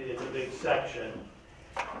it's a big section.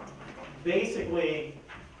 Basically,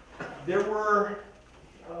 there were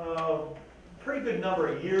a pretty good number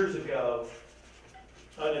of years ago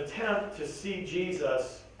an attempt to see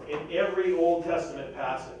Jesus in every Old Testament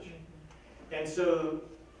passage. And so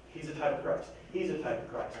he's a type of Christ. He's a type of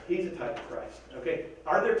Christ. He's a type of Christ. Okay?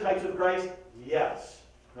 Are there types of Christ? Yes.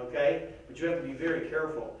 Okay? But you have to be very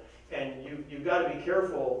careful. And you've got to be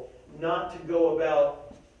careful not to go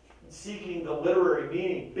about seeking the literary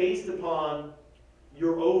meaning based upon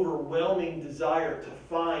your overwhelming desire to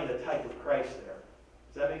find a type of Christ there.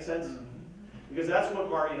 Does that make sense? Mm-hmm. Because that's what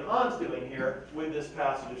Marty DeHaan's doing here with this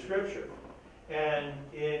passage of Scripture. And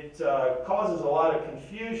it causes a lot of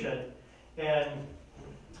confusion and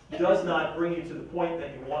does not bring you to the point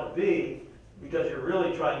that you want to be because you're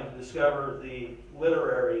really trying to discover the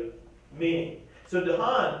literary meaning. So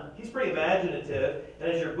DeHaan, he's pretty imaginative,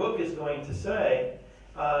 and as your book is going to say,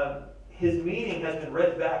 his meaning has been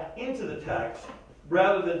read back into the text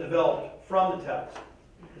rather than developed from the text.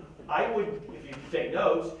 I would, if you take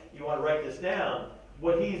notes, you want to write this down,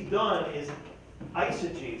 what he's done is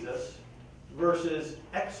eisegesis versus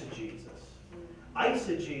exegesis.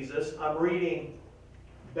 Eisegesis, I'm reading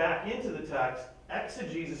back into the text.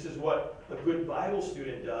 Exegesis is what a good Bible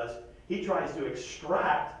student does. He tries to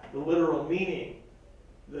extract the literal meaning,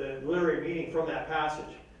 the literary meaning from that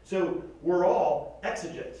passage. So we're all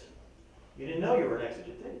exegetes. You didn't know you were an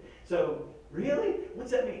exegete, did you? So really?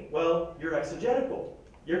 What's that mean? Well, you're exegetical.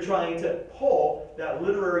 You're trying to pull that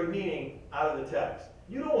literary meaning out of the text.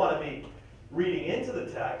 You don't want to be reading into the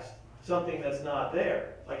text something that's not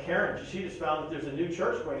there. Like Karen, she just found that there's a new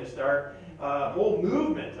church going to start, a whole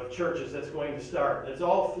movement of churches that's going to start. It's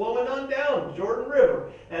all flowing on down Jordan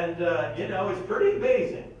River. And, you know, it's pretty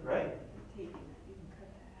amazing, right?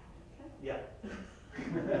 Yeah.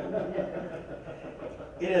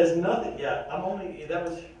 It has nothing, yeah, I'm only, that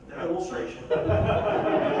was an illustration.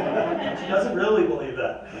 She doesn't really believe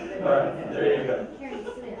that. All right, there you go. Karen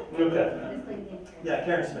Smith. Okay. This lady named Karen. Yeah,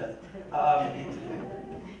 Karen Smith.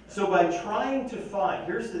 So by trying to find,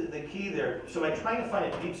 here's the key there. So by trying to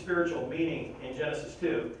find a deep spiritual meaning in Genesis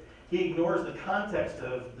 2, he ignores the context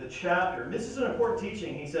of the chapter. This is an important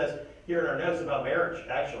teaching, he says here in our notes about marriage,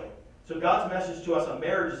 actually. So God's message to us on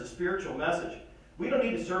marriage is a spiritual message. We don't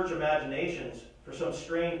need to search imaginations for some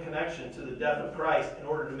strained connection to the death of Christ in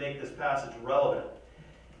order to make this passage relevant.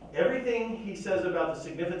 Everything he says about the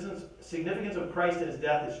significance of Christ and his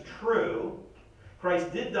death is true.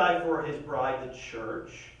 Christ did die for his bride, the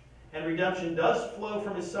church, and redemption does flow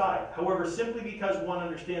from his side. However, simply because one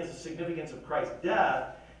understands the significance of Christ's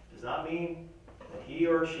death does not mean that he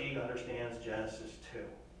or she understands Genesis 2.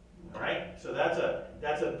 All right? So that's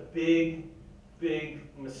a big, big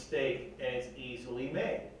mistake, and it's easily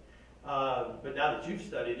made. But now that you've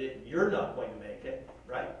studied it, you're not going to make it,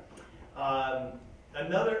 right?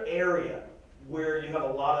 Another area where you have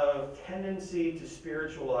a lot of tendency to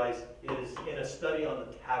spiritualize is in a study on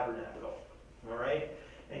the tabernacle, all right?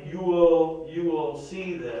 And you will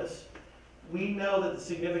see this. We know that the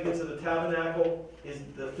significance of the tabernacle is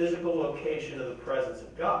the physical location of the presence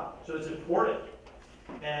of God. So it's important.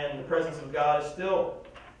 And the presence of God is still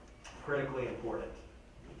critically important.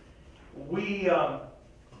 We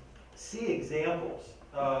see examples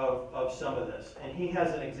of some of this. And he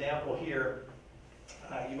has an example here.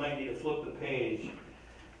 You might need to flip the page.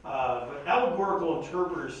 But allegorical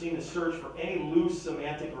interpreters seem to search for any loose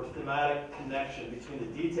semantic or thematic connection between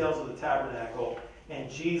the details of the tabernacle and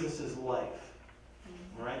Jesus' life.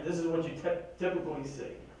 All right? This is what you typically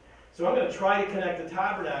see. So I'm going to try to connect the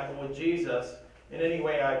tabernacle with Jesus in any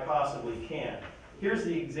way I possibly can. Here's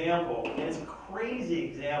the example, and it's a crazy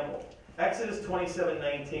example. Exodus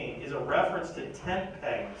 27:19 is a reference to tent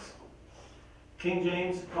pegs. King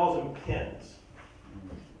James calls them pins.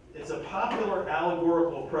 It's a popular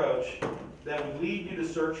allegorical approach that would lead you to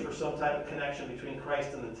search for some type of connection between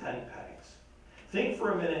Christ and the tent pegs. Think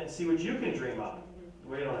for a minute and see what you can dream up.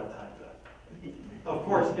 We don't have time for that. Of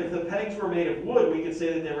course, if the pegs were made of wood, we could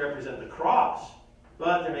say that they represent the cross,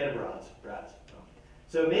 but they're made of bronze.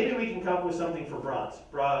 So maybe we can come up with something for bronze.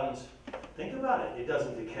 Bronze, think about it. It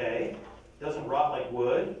doesn't decay, doesn't rot like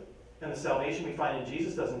wood, and the salvation we find in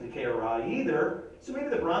Jesus doesn't decay or rot either. So maybe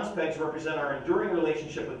the bronze pegs represent our enduring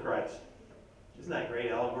relationship with Christ. Isn't that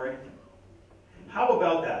great allegory? How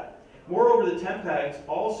about that? Moreover, the tent pegs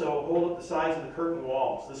also hold up the sides of the curtain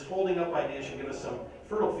walls. This holding up idea should give us some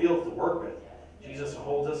fertile fields to work with. Jesus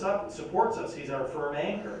holds us up and supports us. He's our firm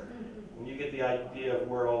anchor. And you get the idea of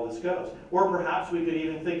where all this goes. Or perhaps we could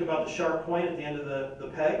even think about the sharp point at the end of the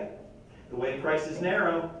peg. The way Christ is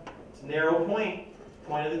narrow, it's a narrow point.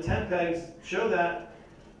 Point of the tent pegs show that.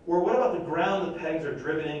 Or what about the ground the pegs are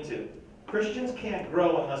driven into? Christians can't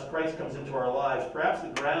grow unless Christ comes into our lives. Perhaps the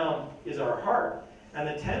ground is our heart. And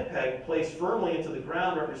the tent peg placed firmly into the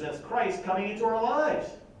ground represents Christ coming into our lives.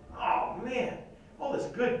 Oh, man. All this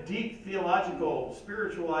good, deep, theological,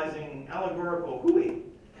 spiritualizing, allegorical hooey.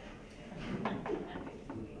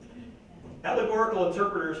 Allegorical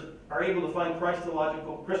interpreters are able to find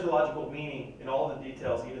Christological meaning in all the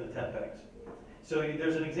details, even the tent pegs. So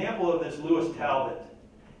there's an example of this Lewis Talbot.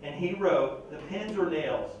 And he wrote, the pins or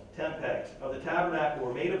nails, tent pegs, of the tabernacle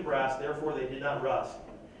were made of brass, therefore they did not rust.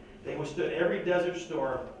 They withstood every desert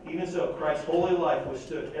storm. Even so, Christ's holy life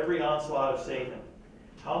withstood every onslaught of Satan.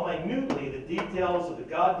 How minutely the details of the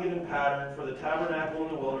God-given pattern for the tabernacle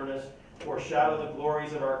in the wilderness foreshadow the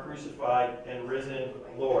glories of our crucified and risen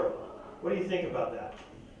Lord. What do you think about that?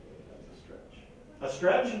 That's a stretch. A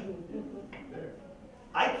stretch?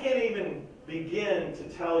 I can't even begin to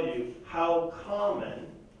tell you how common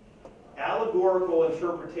allegorical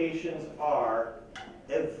interpretations are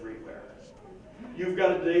everywhere. You've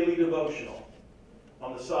got a daily devotional.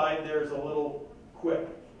 On the side there's a little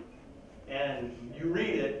quip. And you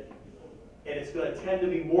read it, and it's going to tend to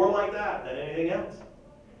be more like that than anything else.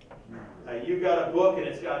 You've got a book, and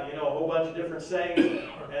it's got, a whole bunch of different sayings,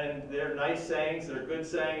 and they're nice sayings, they're good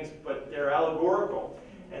sayings, but they're allegorical.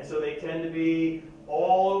 And so they tend to be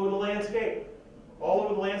all over the landscape. All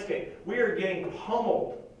over the landscape. We are getting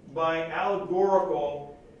pummeled by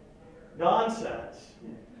allegorical nonsense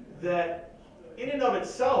that in and of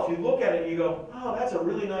itself, you look at it and you go, oh, that's a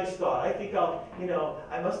really nice thought. I think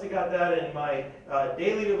I must have got that in my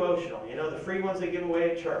daily devotional, the free ones they give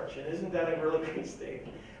away at church. And isn't that a really great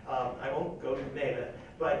statement? I won't go to name it,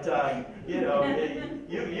 but you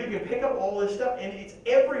can pick up all this stuff, and it's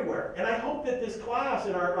everywhere. And I hope that this class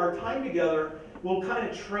and our time together will kind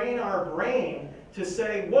of train our brain to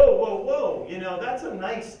say, whoa, whoa, whoa, that's a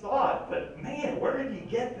nice thought, but man, where did you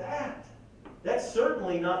get that? That's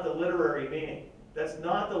certainly not the literary meaning. That's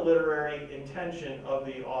not the literary intention of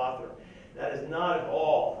the author. That is not at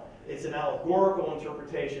all. It's an allegorical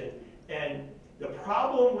interpretation. And the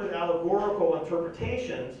problem with allegorical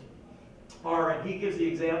interpretations are, and he gives the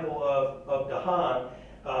example of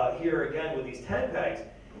Dahan here again with these tent pegs,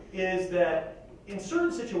 is that in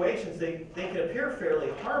certain situations they can appear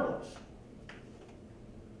fairly harmless.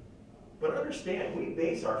 But understand, we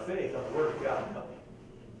base our faith on the Word of God, don't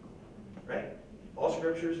we? Right? All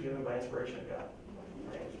Scripture is given by inspiration of God.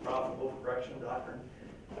 Right? It's profitable for correction of doctrine.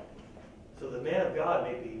 So the man of God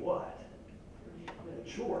may be what?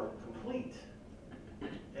 Mature, complete.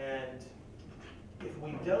 And if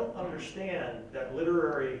we don't understand that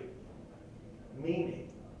literary meaning,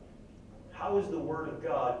 how is the Word of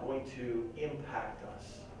God going to impact us?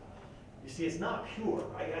 You see, it's not pure.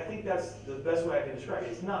 I think that's the best way I can describe it.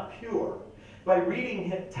 It's not pure. By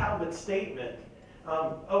reading Talbot's statement,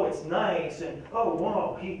 oh, it's nice, and oh,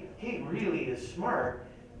 whoa, he really is smart,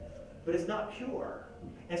 but it's not pure.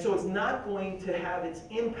 And so it's not going to have its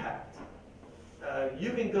impact.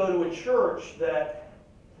 You can go to a church that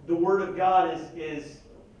the Word of God is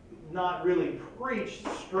not really preached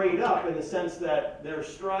straight up in the sense that they're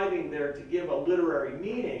striving there to give a literary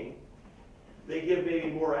meaning. They give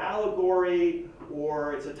maybe more allegory,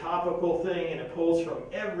 or it's a topical thing and it pulls from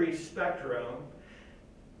every spectrum.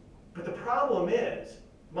 But the problem is,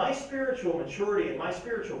 my spiritual maturity and my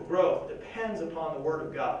spiritual growth depends upon the Word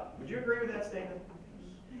of God. Would you agree with that statement?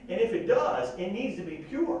 And if it does, it needs to be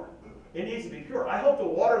pure. It needs to be pure. I hope the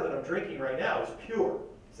water that I'm drinking right now is pure.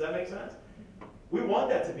 Does that make sense? We want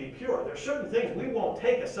that to be pure. There are certain things we won't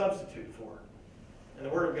take a substitute for. And the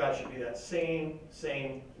Word of God should be that same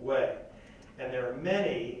way. And there are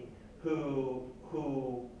many who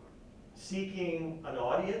seeking an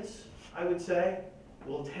audience, I would say,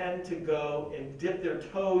 will tend to go and dip their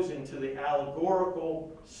toes into the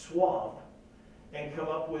allegorical swamp and come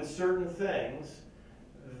up with certain things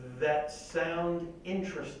that sound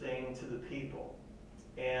interesting to the people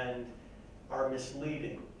and are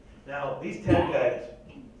misleading. Now, these tent pegs,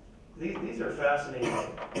 these are fascinating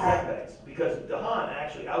tent pegs, because Dahan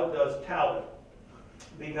actually outdoes Talbot,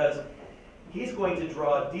 because he's going to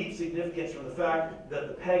draw deep significance from the fact that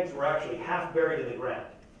the pegs were actually half buried in the ground.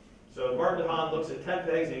 So Martin Dahan looks at tent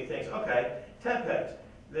pegs and he thinks, okay, tent pegs,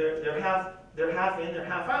 they're half in, they're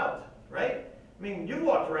half out, right? I mean, you've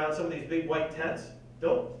walked around some of these big white tents.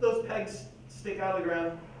 Don't those pegs stick out of the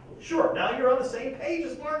ground? Sure, now you're on the same page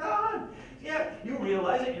as Martin Dahan. Yeah, you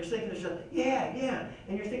realize it, you're thinking to yourself, yeah,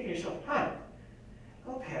 and you're thinking to yourself,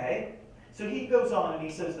 okay. So he goes on and he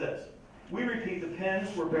says this: we repeat, the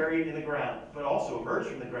pins were buried in the ground, but also emerged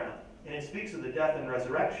from the ground. And it speaks of the death and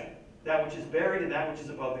resurrection, that which is buried and that which is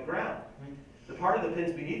above the ground. The part of the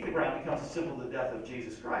pins beneath the ground becomes a symbol of the death of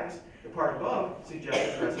Jesus Christ. The part above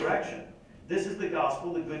suggests his resurrection. This is the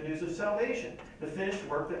gospel, the good news of salvation, the finished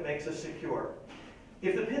work that makes us secure.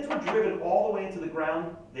 If the pins were driven all the way into the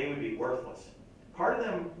ground, they would be worthless. Part of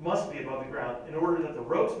them must be above the ground in order that the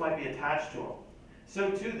ropes might be attached to them. So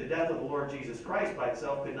too, the death of the Lord Jesus Christ by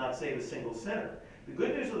itself could not save a single sinner. The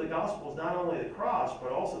good news of the gospel is not only the cross,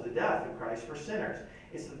 but also the death of Christ for sinners.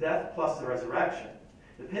 It's the death plus the resurrection.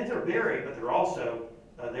 The pins are buried, but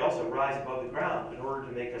they also rise above the ground in order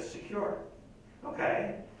to make us secure.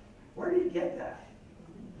 Okay, where do you get that?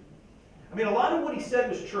 I mean, a lot of what he said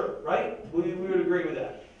was true, right? We would agree with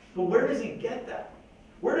that. But where does he get that?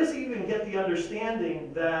 Where does he even get the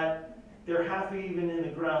understanding that they're half even in the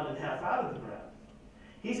ground and half out of the ground?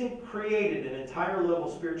 He's created an entire level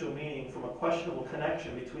of spiritual meaning from a questionable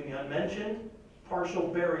connection between the unmentioned partial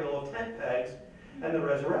burial of tent pegs and the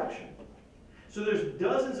resurrection. So there's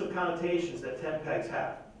dozens of connotations that tent pegs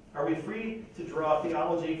have. Are we free to draw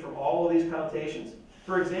theology from all of these connotations?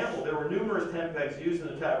 For example, there were numerous tent pegs used in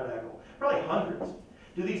the tabernacle, probably hundreds.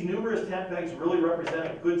 Do these numerous tent pegs really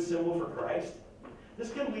represent a good symbol for Christ?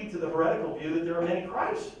 This can lead to the heretical view that there are many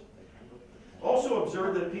Christs. Also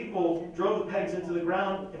observe that people drove the pegs into the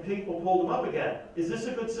ground and people pulled them up again. Is this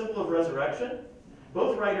a good symbol of resurrection?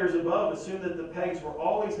 Both writers above assume that the pegs were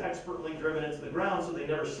always expertly driven into the ground so they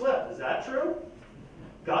never slipped. Is that true?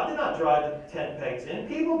 God did not drive the tent pegs in.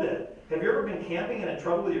 People did. Have you ever been camping and had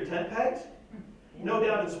trouble with your tent pegs? No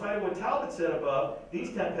doubt, in spite of what Talbot said above,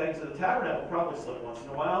 these tent pegs of the tabernacle probably slip once in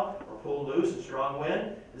a while or pull loose in strong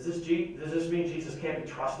wind. Does this mean Jesus can't be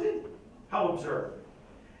trusted? How absurd.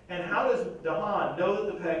 And how does Dahan know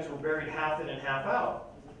that the pegs were buried half in and half out?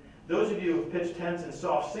 Those of you who have pitched tents in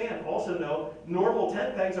soft sand also know normal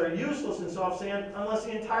tent pegs are useless in soft sand unless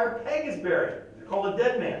the entire peg is buried. They're called a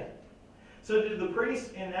dead man. So did the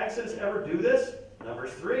priests in Exodus ever do this?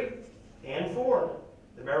 Numbers 3 and 4.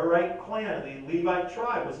 The Merarite clan of the Levite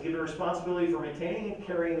tribe was given responsibility for maintaining and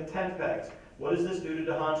carrying the tent pegs. What does this do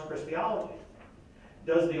to Dahan's Christology?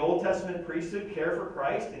 Does the Old Testament priesthood care for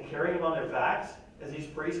Christ and carry him on their backs as these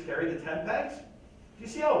priests carry the tent pegs? Do you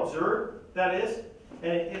see how absurd that is?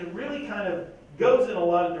 And it really kind of goes in a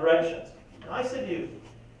lot of directions. And I said to you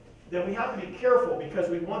that we have to be careful because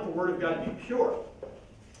we want the Word of God to be pure.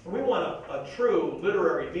 And we want a true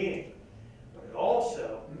literary meaning. But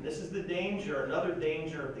also, and this is the danger, another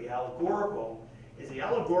danger of the allegorical, is the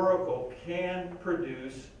allegorical can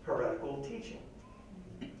produce heretical teaching.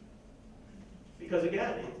 Because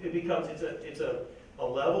again, it becomes, it's a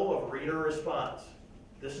level of reader response.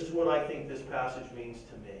 This is what I think this passage means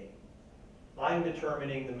to me. I'm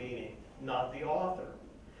determining the meaning, not the author.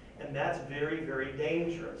 And that's very, very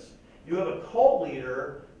dangerous. You have a cult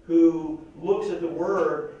leader who looks at the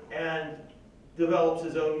word and develops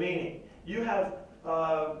his own meaning. You have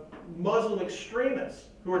Muslim extremists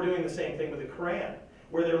who are doing the same thing with the Quran,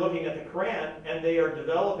 where they're looking at the Quran and they are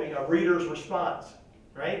developing a reader's response,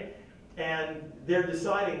 right? And they're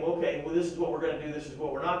deciding, okay, well, this is what we're going to do, this is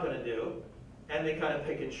what we're not going to do, and they kind of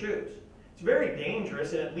pick and choose. It's very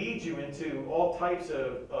dangerous, and it leads you into all types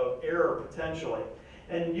of error potentially.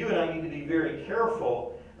 And you and I need to be very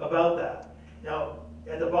careful about that. Now,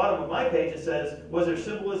 at the bottom of my page it says, was there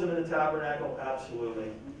symbolism in the tabernacle?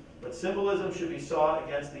 Absolutely. But symbolism should be sought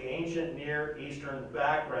against the ancient Near Eastern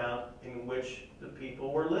background in which the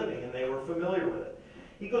people were living, and they were familiar with it.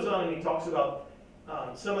 He goes on and he talks about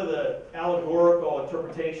some of the allegorical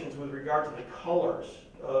interpretations with regard to the colors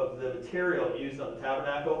of the material used on the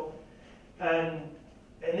tabernacle. And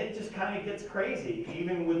it just kind of gets crazy,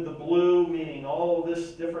 even with the blue meaning all of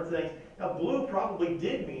this different things. Now, blue probably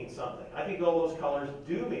did mean something. I think all those colors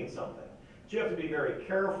do mean something. But you have to be very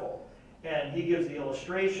careful. And he gives the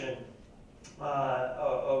illustration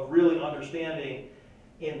of really understanding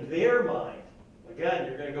in their mind. Again,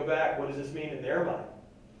 you're going to go back, what does this mean in their mind?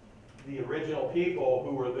 The original people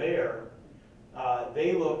who were there,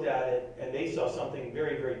 they looked at it and they saw something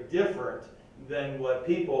very, very different than what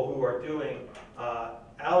people who are doing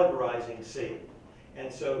allegorizing see.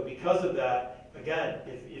 And so because of that, again,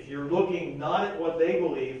 if you're looking not at what they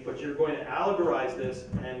believe, but you're going to allegorize this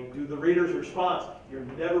and do the reader's response, you're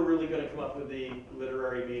never really going to come up with the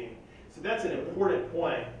literary meaning. So that's an important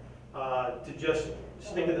point to just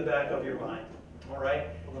stick in the back of your mind. All right?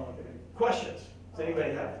 Questions? Does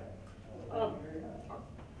anybody have?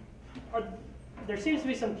 There seems to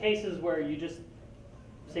be some cases where you just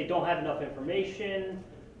say don't have enough information,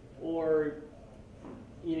 or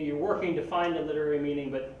you're working to find a literary meaning,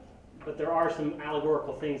 but there are some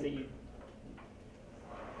allegorical things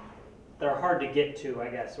that are hard to get to, I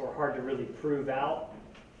guess, or hard to really prove out.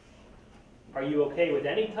 Are you okay with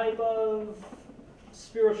any type of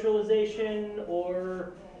spiritualization,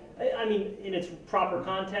 or I mean, in its proper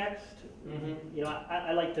context? Mm-hmm.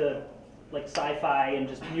 I like to sci-fi and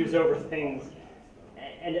just muse over things.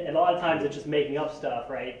 And a lot of times it's just making up stuff,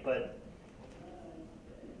 right? But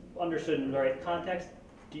understood in the right context,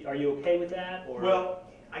 are you okay with that? Or? Well,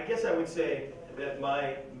 I guess I would say that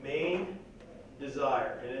my main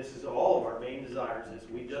desire, and this is all of our main desires, is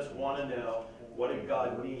we just want to know what did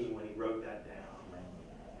God mean when he wrote that down.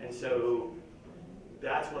 And so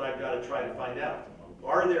that's what I've got to try to find out.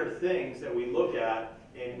 Are there things that we look at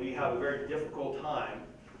and we have a very difficult time,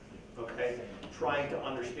 okay, trying to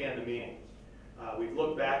understand the meaning? We've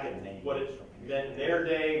looked back at what it meant in their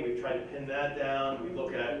day. We've tried to pin that down. We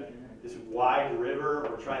look at this wide river.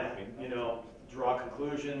 We're trying to, draw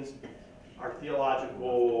conclusions. Our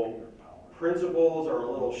theological principles are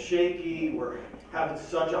a little shaky. We're having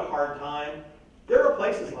such a hard time. There are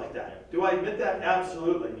places like that. Do I admit that?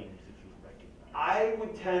 Absolutely. I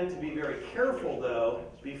would tend to be very careful, though,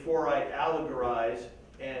 before I allegorize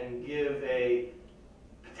and give a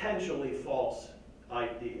potentially false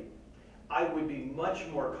idea. I would be much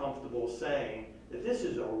more comfortable saying that this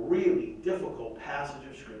is a really difficult passage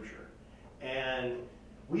of Scripture, and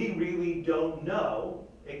we really don't know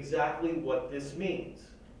exactly what this means.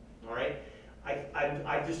 All right?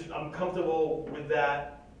 I'm comfortable with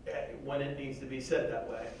that when it needs to be said that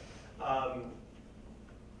way.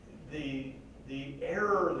 The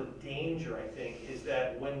error, the danger, I think, is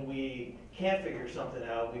that when we can't figure something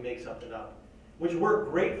out, we make something up, which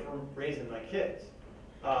worked great for raising my kids.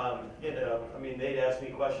 They'd ask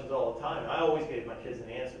me questions all the time. I always gave my kids an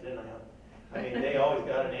answer, didn't I? They always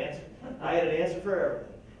got an answer. I had an answer for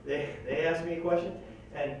everything. They asked me a question,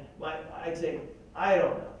 and I'd say, I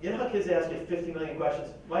don't know. You know how kids ask you 50 million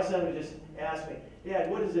questions? My son would just ask me, Dad,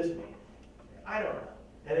 what does this mean? I don't know.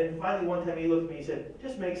 And then finally one time he looked at me and he said,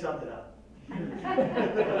 just make something up. He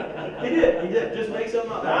did, just make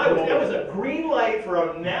something up. That was a green light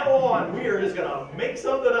from now on, we are just going to make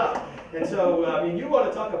something up. And so, you want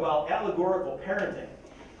to talk about allegorical parenting.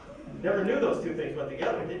 Never knew those two things went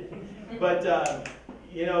together, did you? But,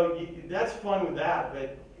 that's fun with that.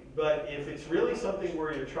 But if it's really something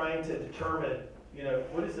where you're trying to determine,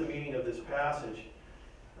 what is the meaning of this passage,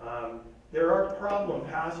 there are problem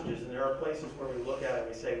passages, and there are places where we look at it and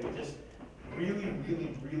we say, we just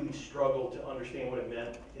really struggle to understand what it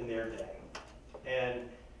meant in their day. And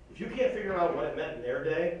if you can't figure out what it meant in their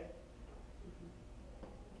day,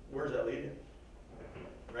 where does that lead you?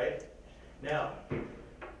 Right? Now,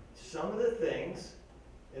 some of the things,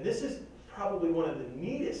 and this is probably one of the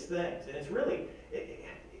neatest things, and it's really,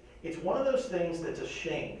 it's one of those things that's a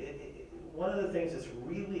shame. One of the things that's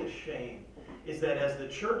really a shame is that as the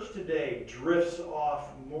church today drifts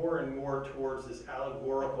off more and more towards this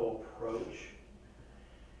allegorical approach,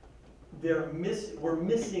 we're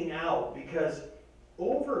missing out, because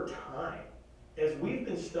over time, as we've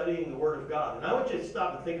been studying the Word of God, and I want you to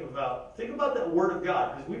stop and think about that Word of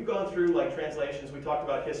God, because we've gone through like translations, we talked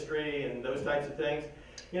about history and those types of things.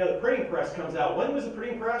 The printing press comes out. When was the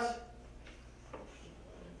printing press?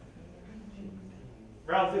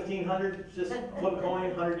 Around 1500, just flip a coin,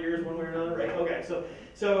 100 years, one way or another, right? Okay,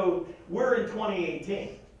 so we're in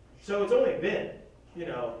 2018. So it's only been,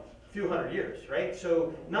 a few hundred years, right?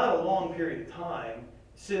 So not a long period of time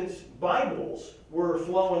since Bibles were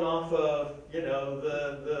flowing off of,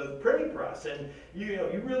 the printing press. And,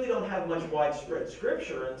 you really don't have much widespread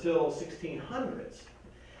Scripture until 1600s.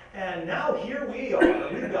 And now here we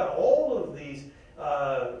are. We've got all of these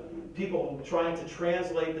people trying to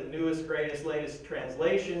translate the newest, greatest, latest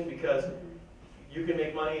translation, because you can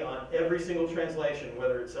make money on every single translation,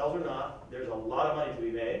 whether it sells or not. There's a lot of money to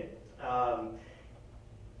be made.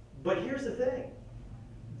 But here's the thing.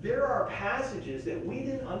 There are passages that we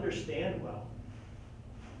didn't understand well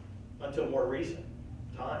until more recent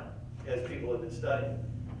time, as people have been studying.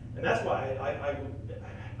 And that's why it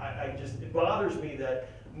bothers me that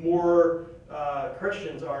more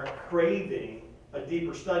Christians aren't craving a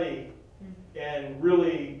deeper study and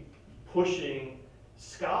really pushing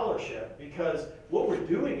scholarship, because what we're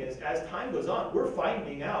doing is, as time goes on, we're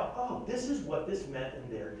finding out, oh, this is what this meant in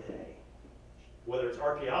their day. Whether it's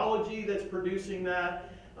archaeology that's producing that,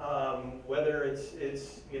 whether it's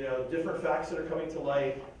different facts that are coming to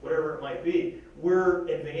light, whatever it might be, we're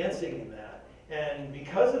advancing in that. And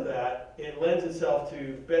because of that, it lends itself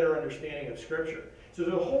to better understanding of Scripture. So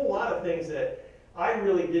there's a whole lot of things that I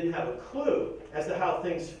really didn't have a clue as to how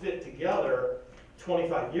things fit together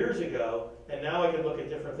 25 years ago, and now I can look at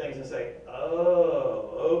different things and say,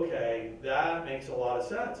 oh, okay, that makes a lot of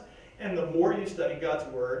sense. And the more you study God's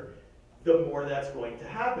Word, the more that's going to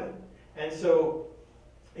happen. And so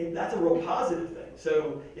that's a real positive thing.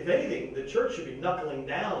 So if anything, the church should be knuckling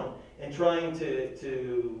down and trying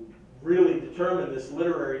to really determine this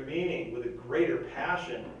literary meaning with a greater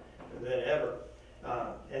passion than ever.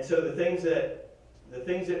 And so the things that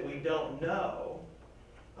we don't know,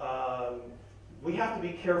 we have to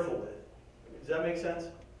be careful with. Does that make sense?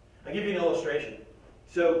 I'll give you an illustration.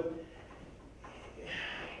 So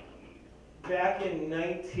back in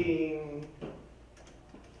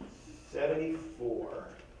 1974,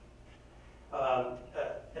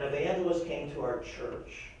 an evangelist came to our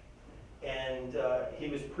church, and he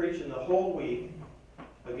was preaching the whole week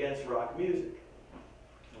against rock music.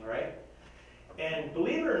 All right? And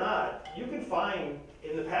believe it or not, you can find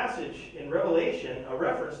in the passage in Revelation a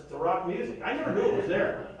reference to rock music. I never knew it was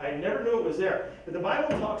there. I never knew it was there. But the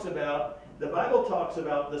Bible talks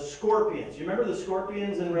about the scorpions. You remember the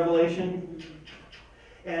scorpions in Revelation?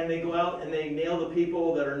 And they go out and they nail the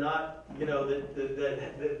people that are not,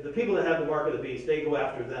 the people that have the mark of the beast. They go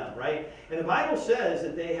after them, right? And the Bible says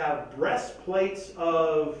that they have breastplates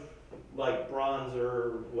of like bronze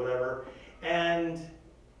or whatever. And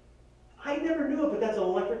I never knew it, but that's an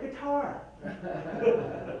electric guitar.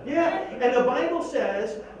 Yeah, and the Bible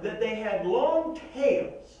says that they had long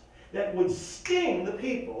tails that would sting the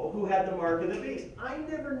people who had the mark of the beast. I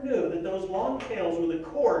never knew that those long tails were the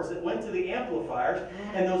cords that went to the amplifiers,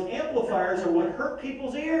 and those amplifiers are what hurt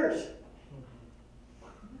people's ears.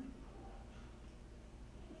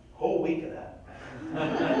 Whole week of that.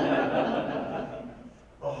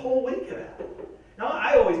 A whole week of that. Now,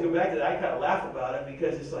 I always go back to that. I kind of laugh about it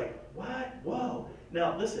because it's like, what? Whoa.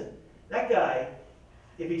 Now, listen, that guy,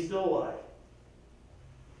 if he's still alive,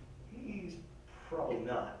 he's probably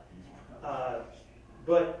not.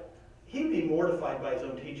 But he'd be mortified by his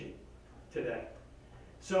own teaching today.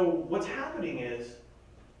 So what's happening is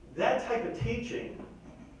that type of teaching,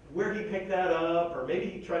 where he picked that up, or maybe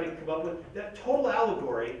he tried to come up with that total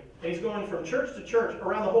allegory, and he's going from church to church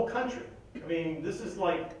around the whole country. I mean, this is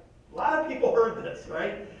like, a lot of people heard this,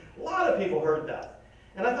 right? A lot of people heard that.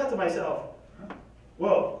 And I thought to myself,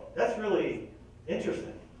 whoa, that's really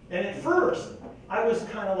interesting. And at first, I was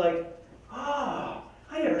kind of like, oh,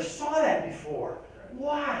 I never saw that before.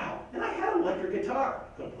 Wow. And I had an electric guitar.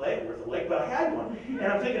 Couldn't play it worth a lick, but I had one. And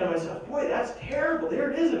I'm thinking to myself, boy, that's terrible.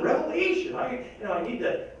 There it is in Revelation. I need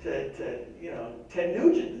to Ted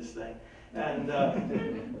Nugent this thing. And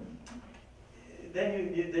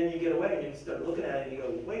then you get away and you start looking at it and you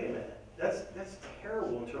go, wait a minute, that's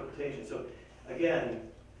terrible interpretation. So again,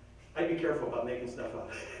 I'd be careful about making stuff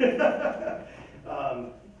up.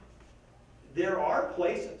 There are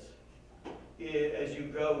places as you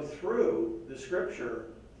go through the scripture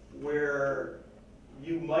where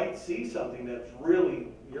you might see something that's really,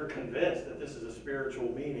 you're convinced that this is a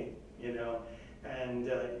spiritual meaning, and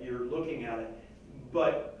you're looking at it.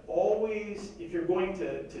 But always, if you're going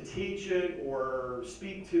to teach it or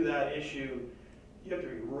speak to that issue, you have to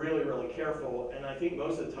be really, really careful. And I think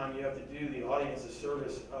most of the time you have to do the audience a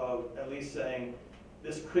service of at least saying,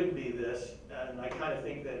 this could be this, and I kind of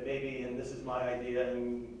think that maybe, and this is my idea,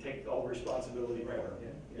 and take all the responsibility for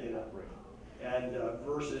it. And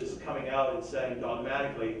versus coming out and saying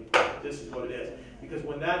dogmatically, this is what it is. Because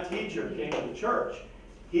when that teacher came to the church,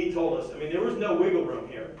 he told us, I mean, there was no wiggle room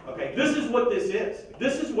here. Okay, this is what this is.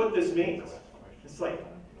 This is what this means. It's like,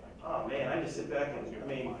 oh man, I just sit back and, I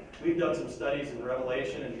mean, we've done some studies in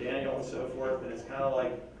Revelation and Daniel and so forth, and it's kind of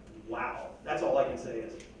like, wow. That's all I can say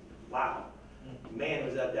is, wow. Man,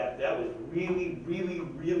 was that was really, really,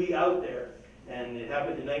 really out there. And it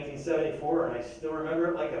happened in 1974, and I still remember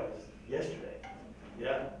it like it was yesterday.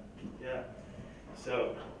 Yeah.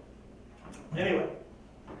 So, anyway,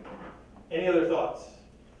 any other thoughts?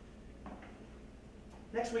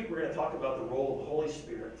 Next week, we're going to talk about the role of the Holy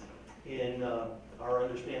Spirit in our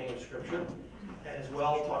understanding of Scripture, and as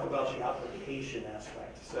well talk about the application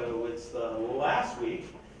aspect. So it's the last week,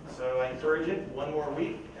 so I encourage it, one more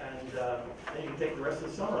week, and then you can take the rest of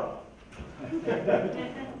the summer off.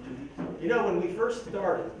 When we first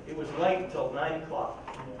started, it was light until 9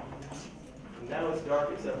 o'clock. And now it's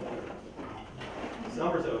dark at 7:30.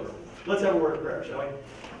 Summer's over. Let's have a word of prayer, shall we?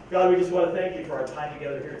 God, we just want to thank you for our time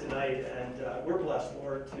together here tonight, and we're blessed,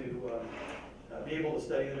 Lord, to be able to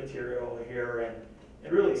study the material here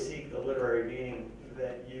and really seek the literary meaning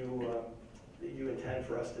that you intend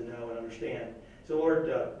for us to know and understand. So,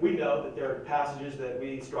 Lord, we know that there are passages that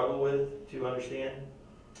we struggle with to understand,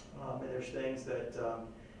 and there's things that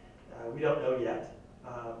we don't know yet,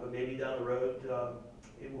 but maybe down the road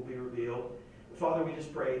it will be revealed. Father, we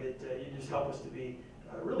just pray that you just help us to be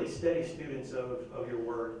really steady students of your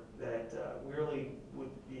word, that we really would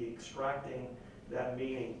be extracting that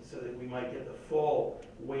meaning so that we might get the full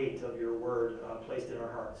weight of your word placed in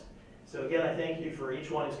our hearts. So again, I thank you for each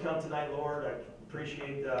one who's come tonight, Lord. I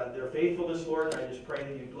appreciate their faithfulness, Lord, and I just pray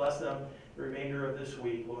that you bless them the remainder of this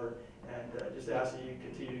week, Lord, and just ask that you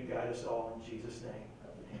continue to guide us all in Jesus' name.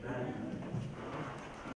 Amen.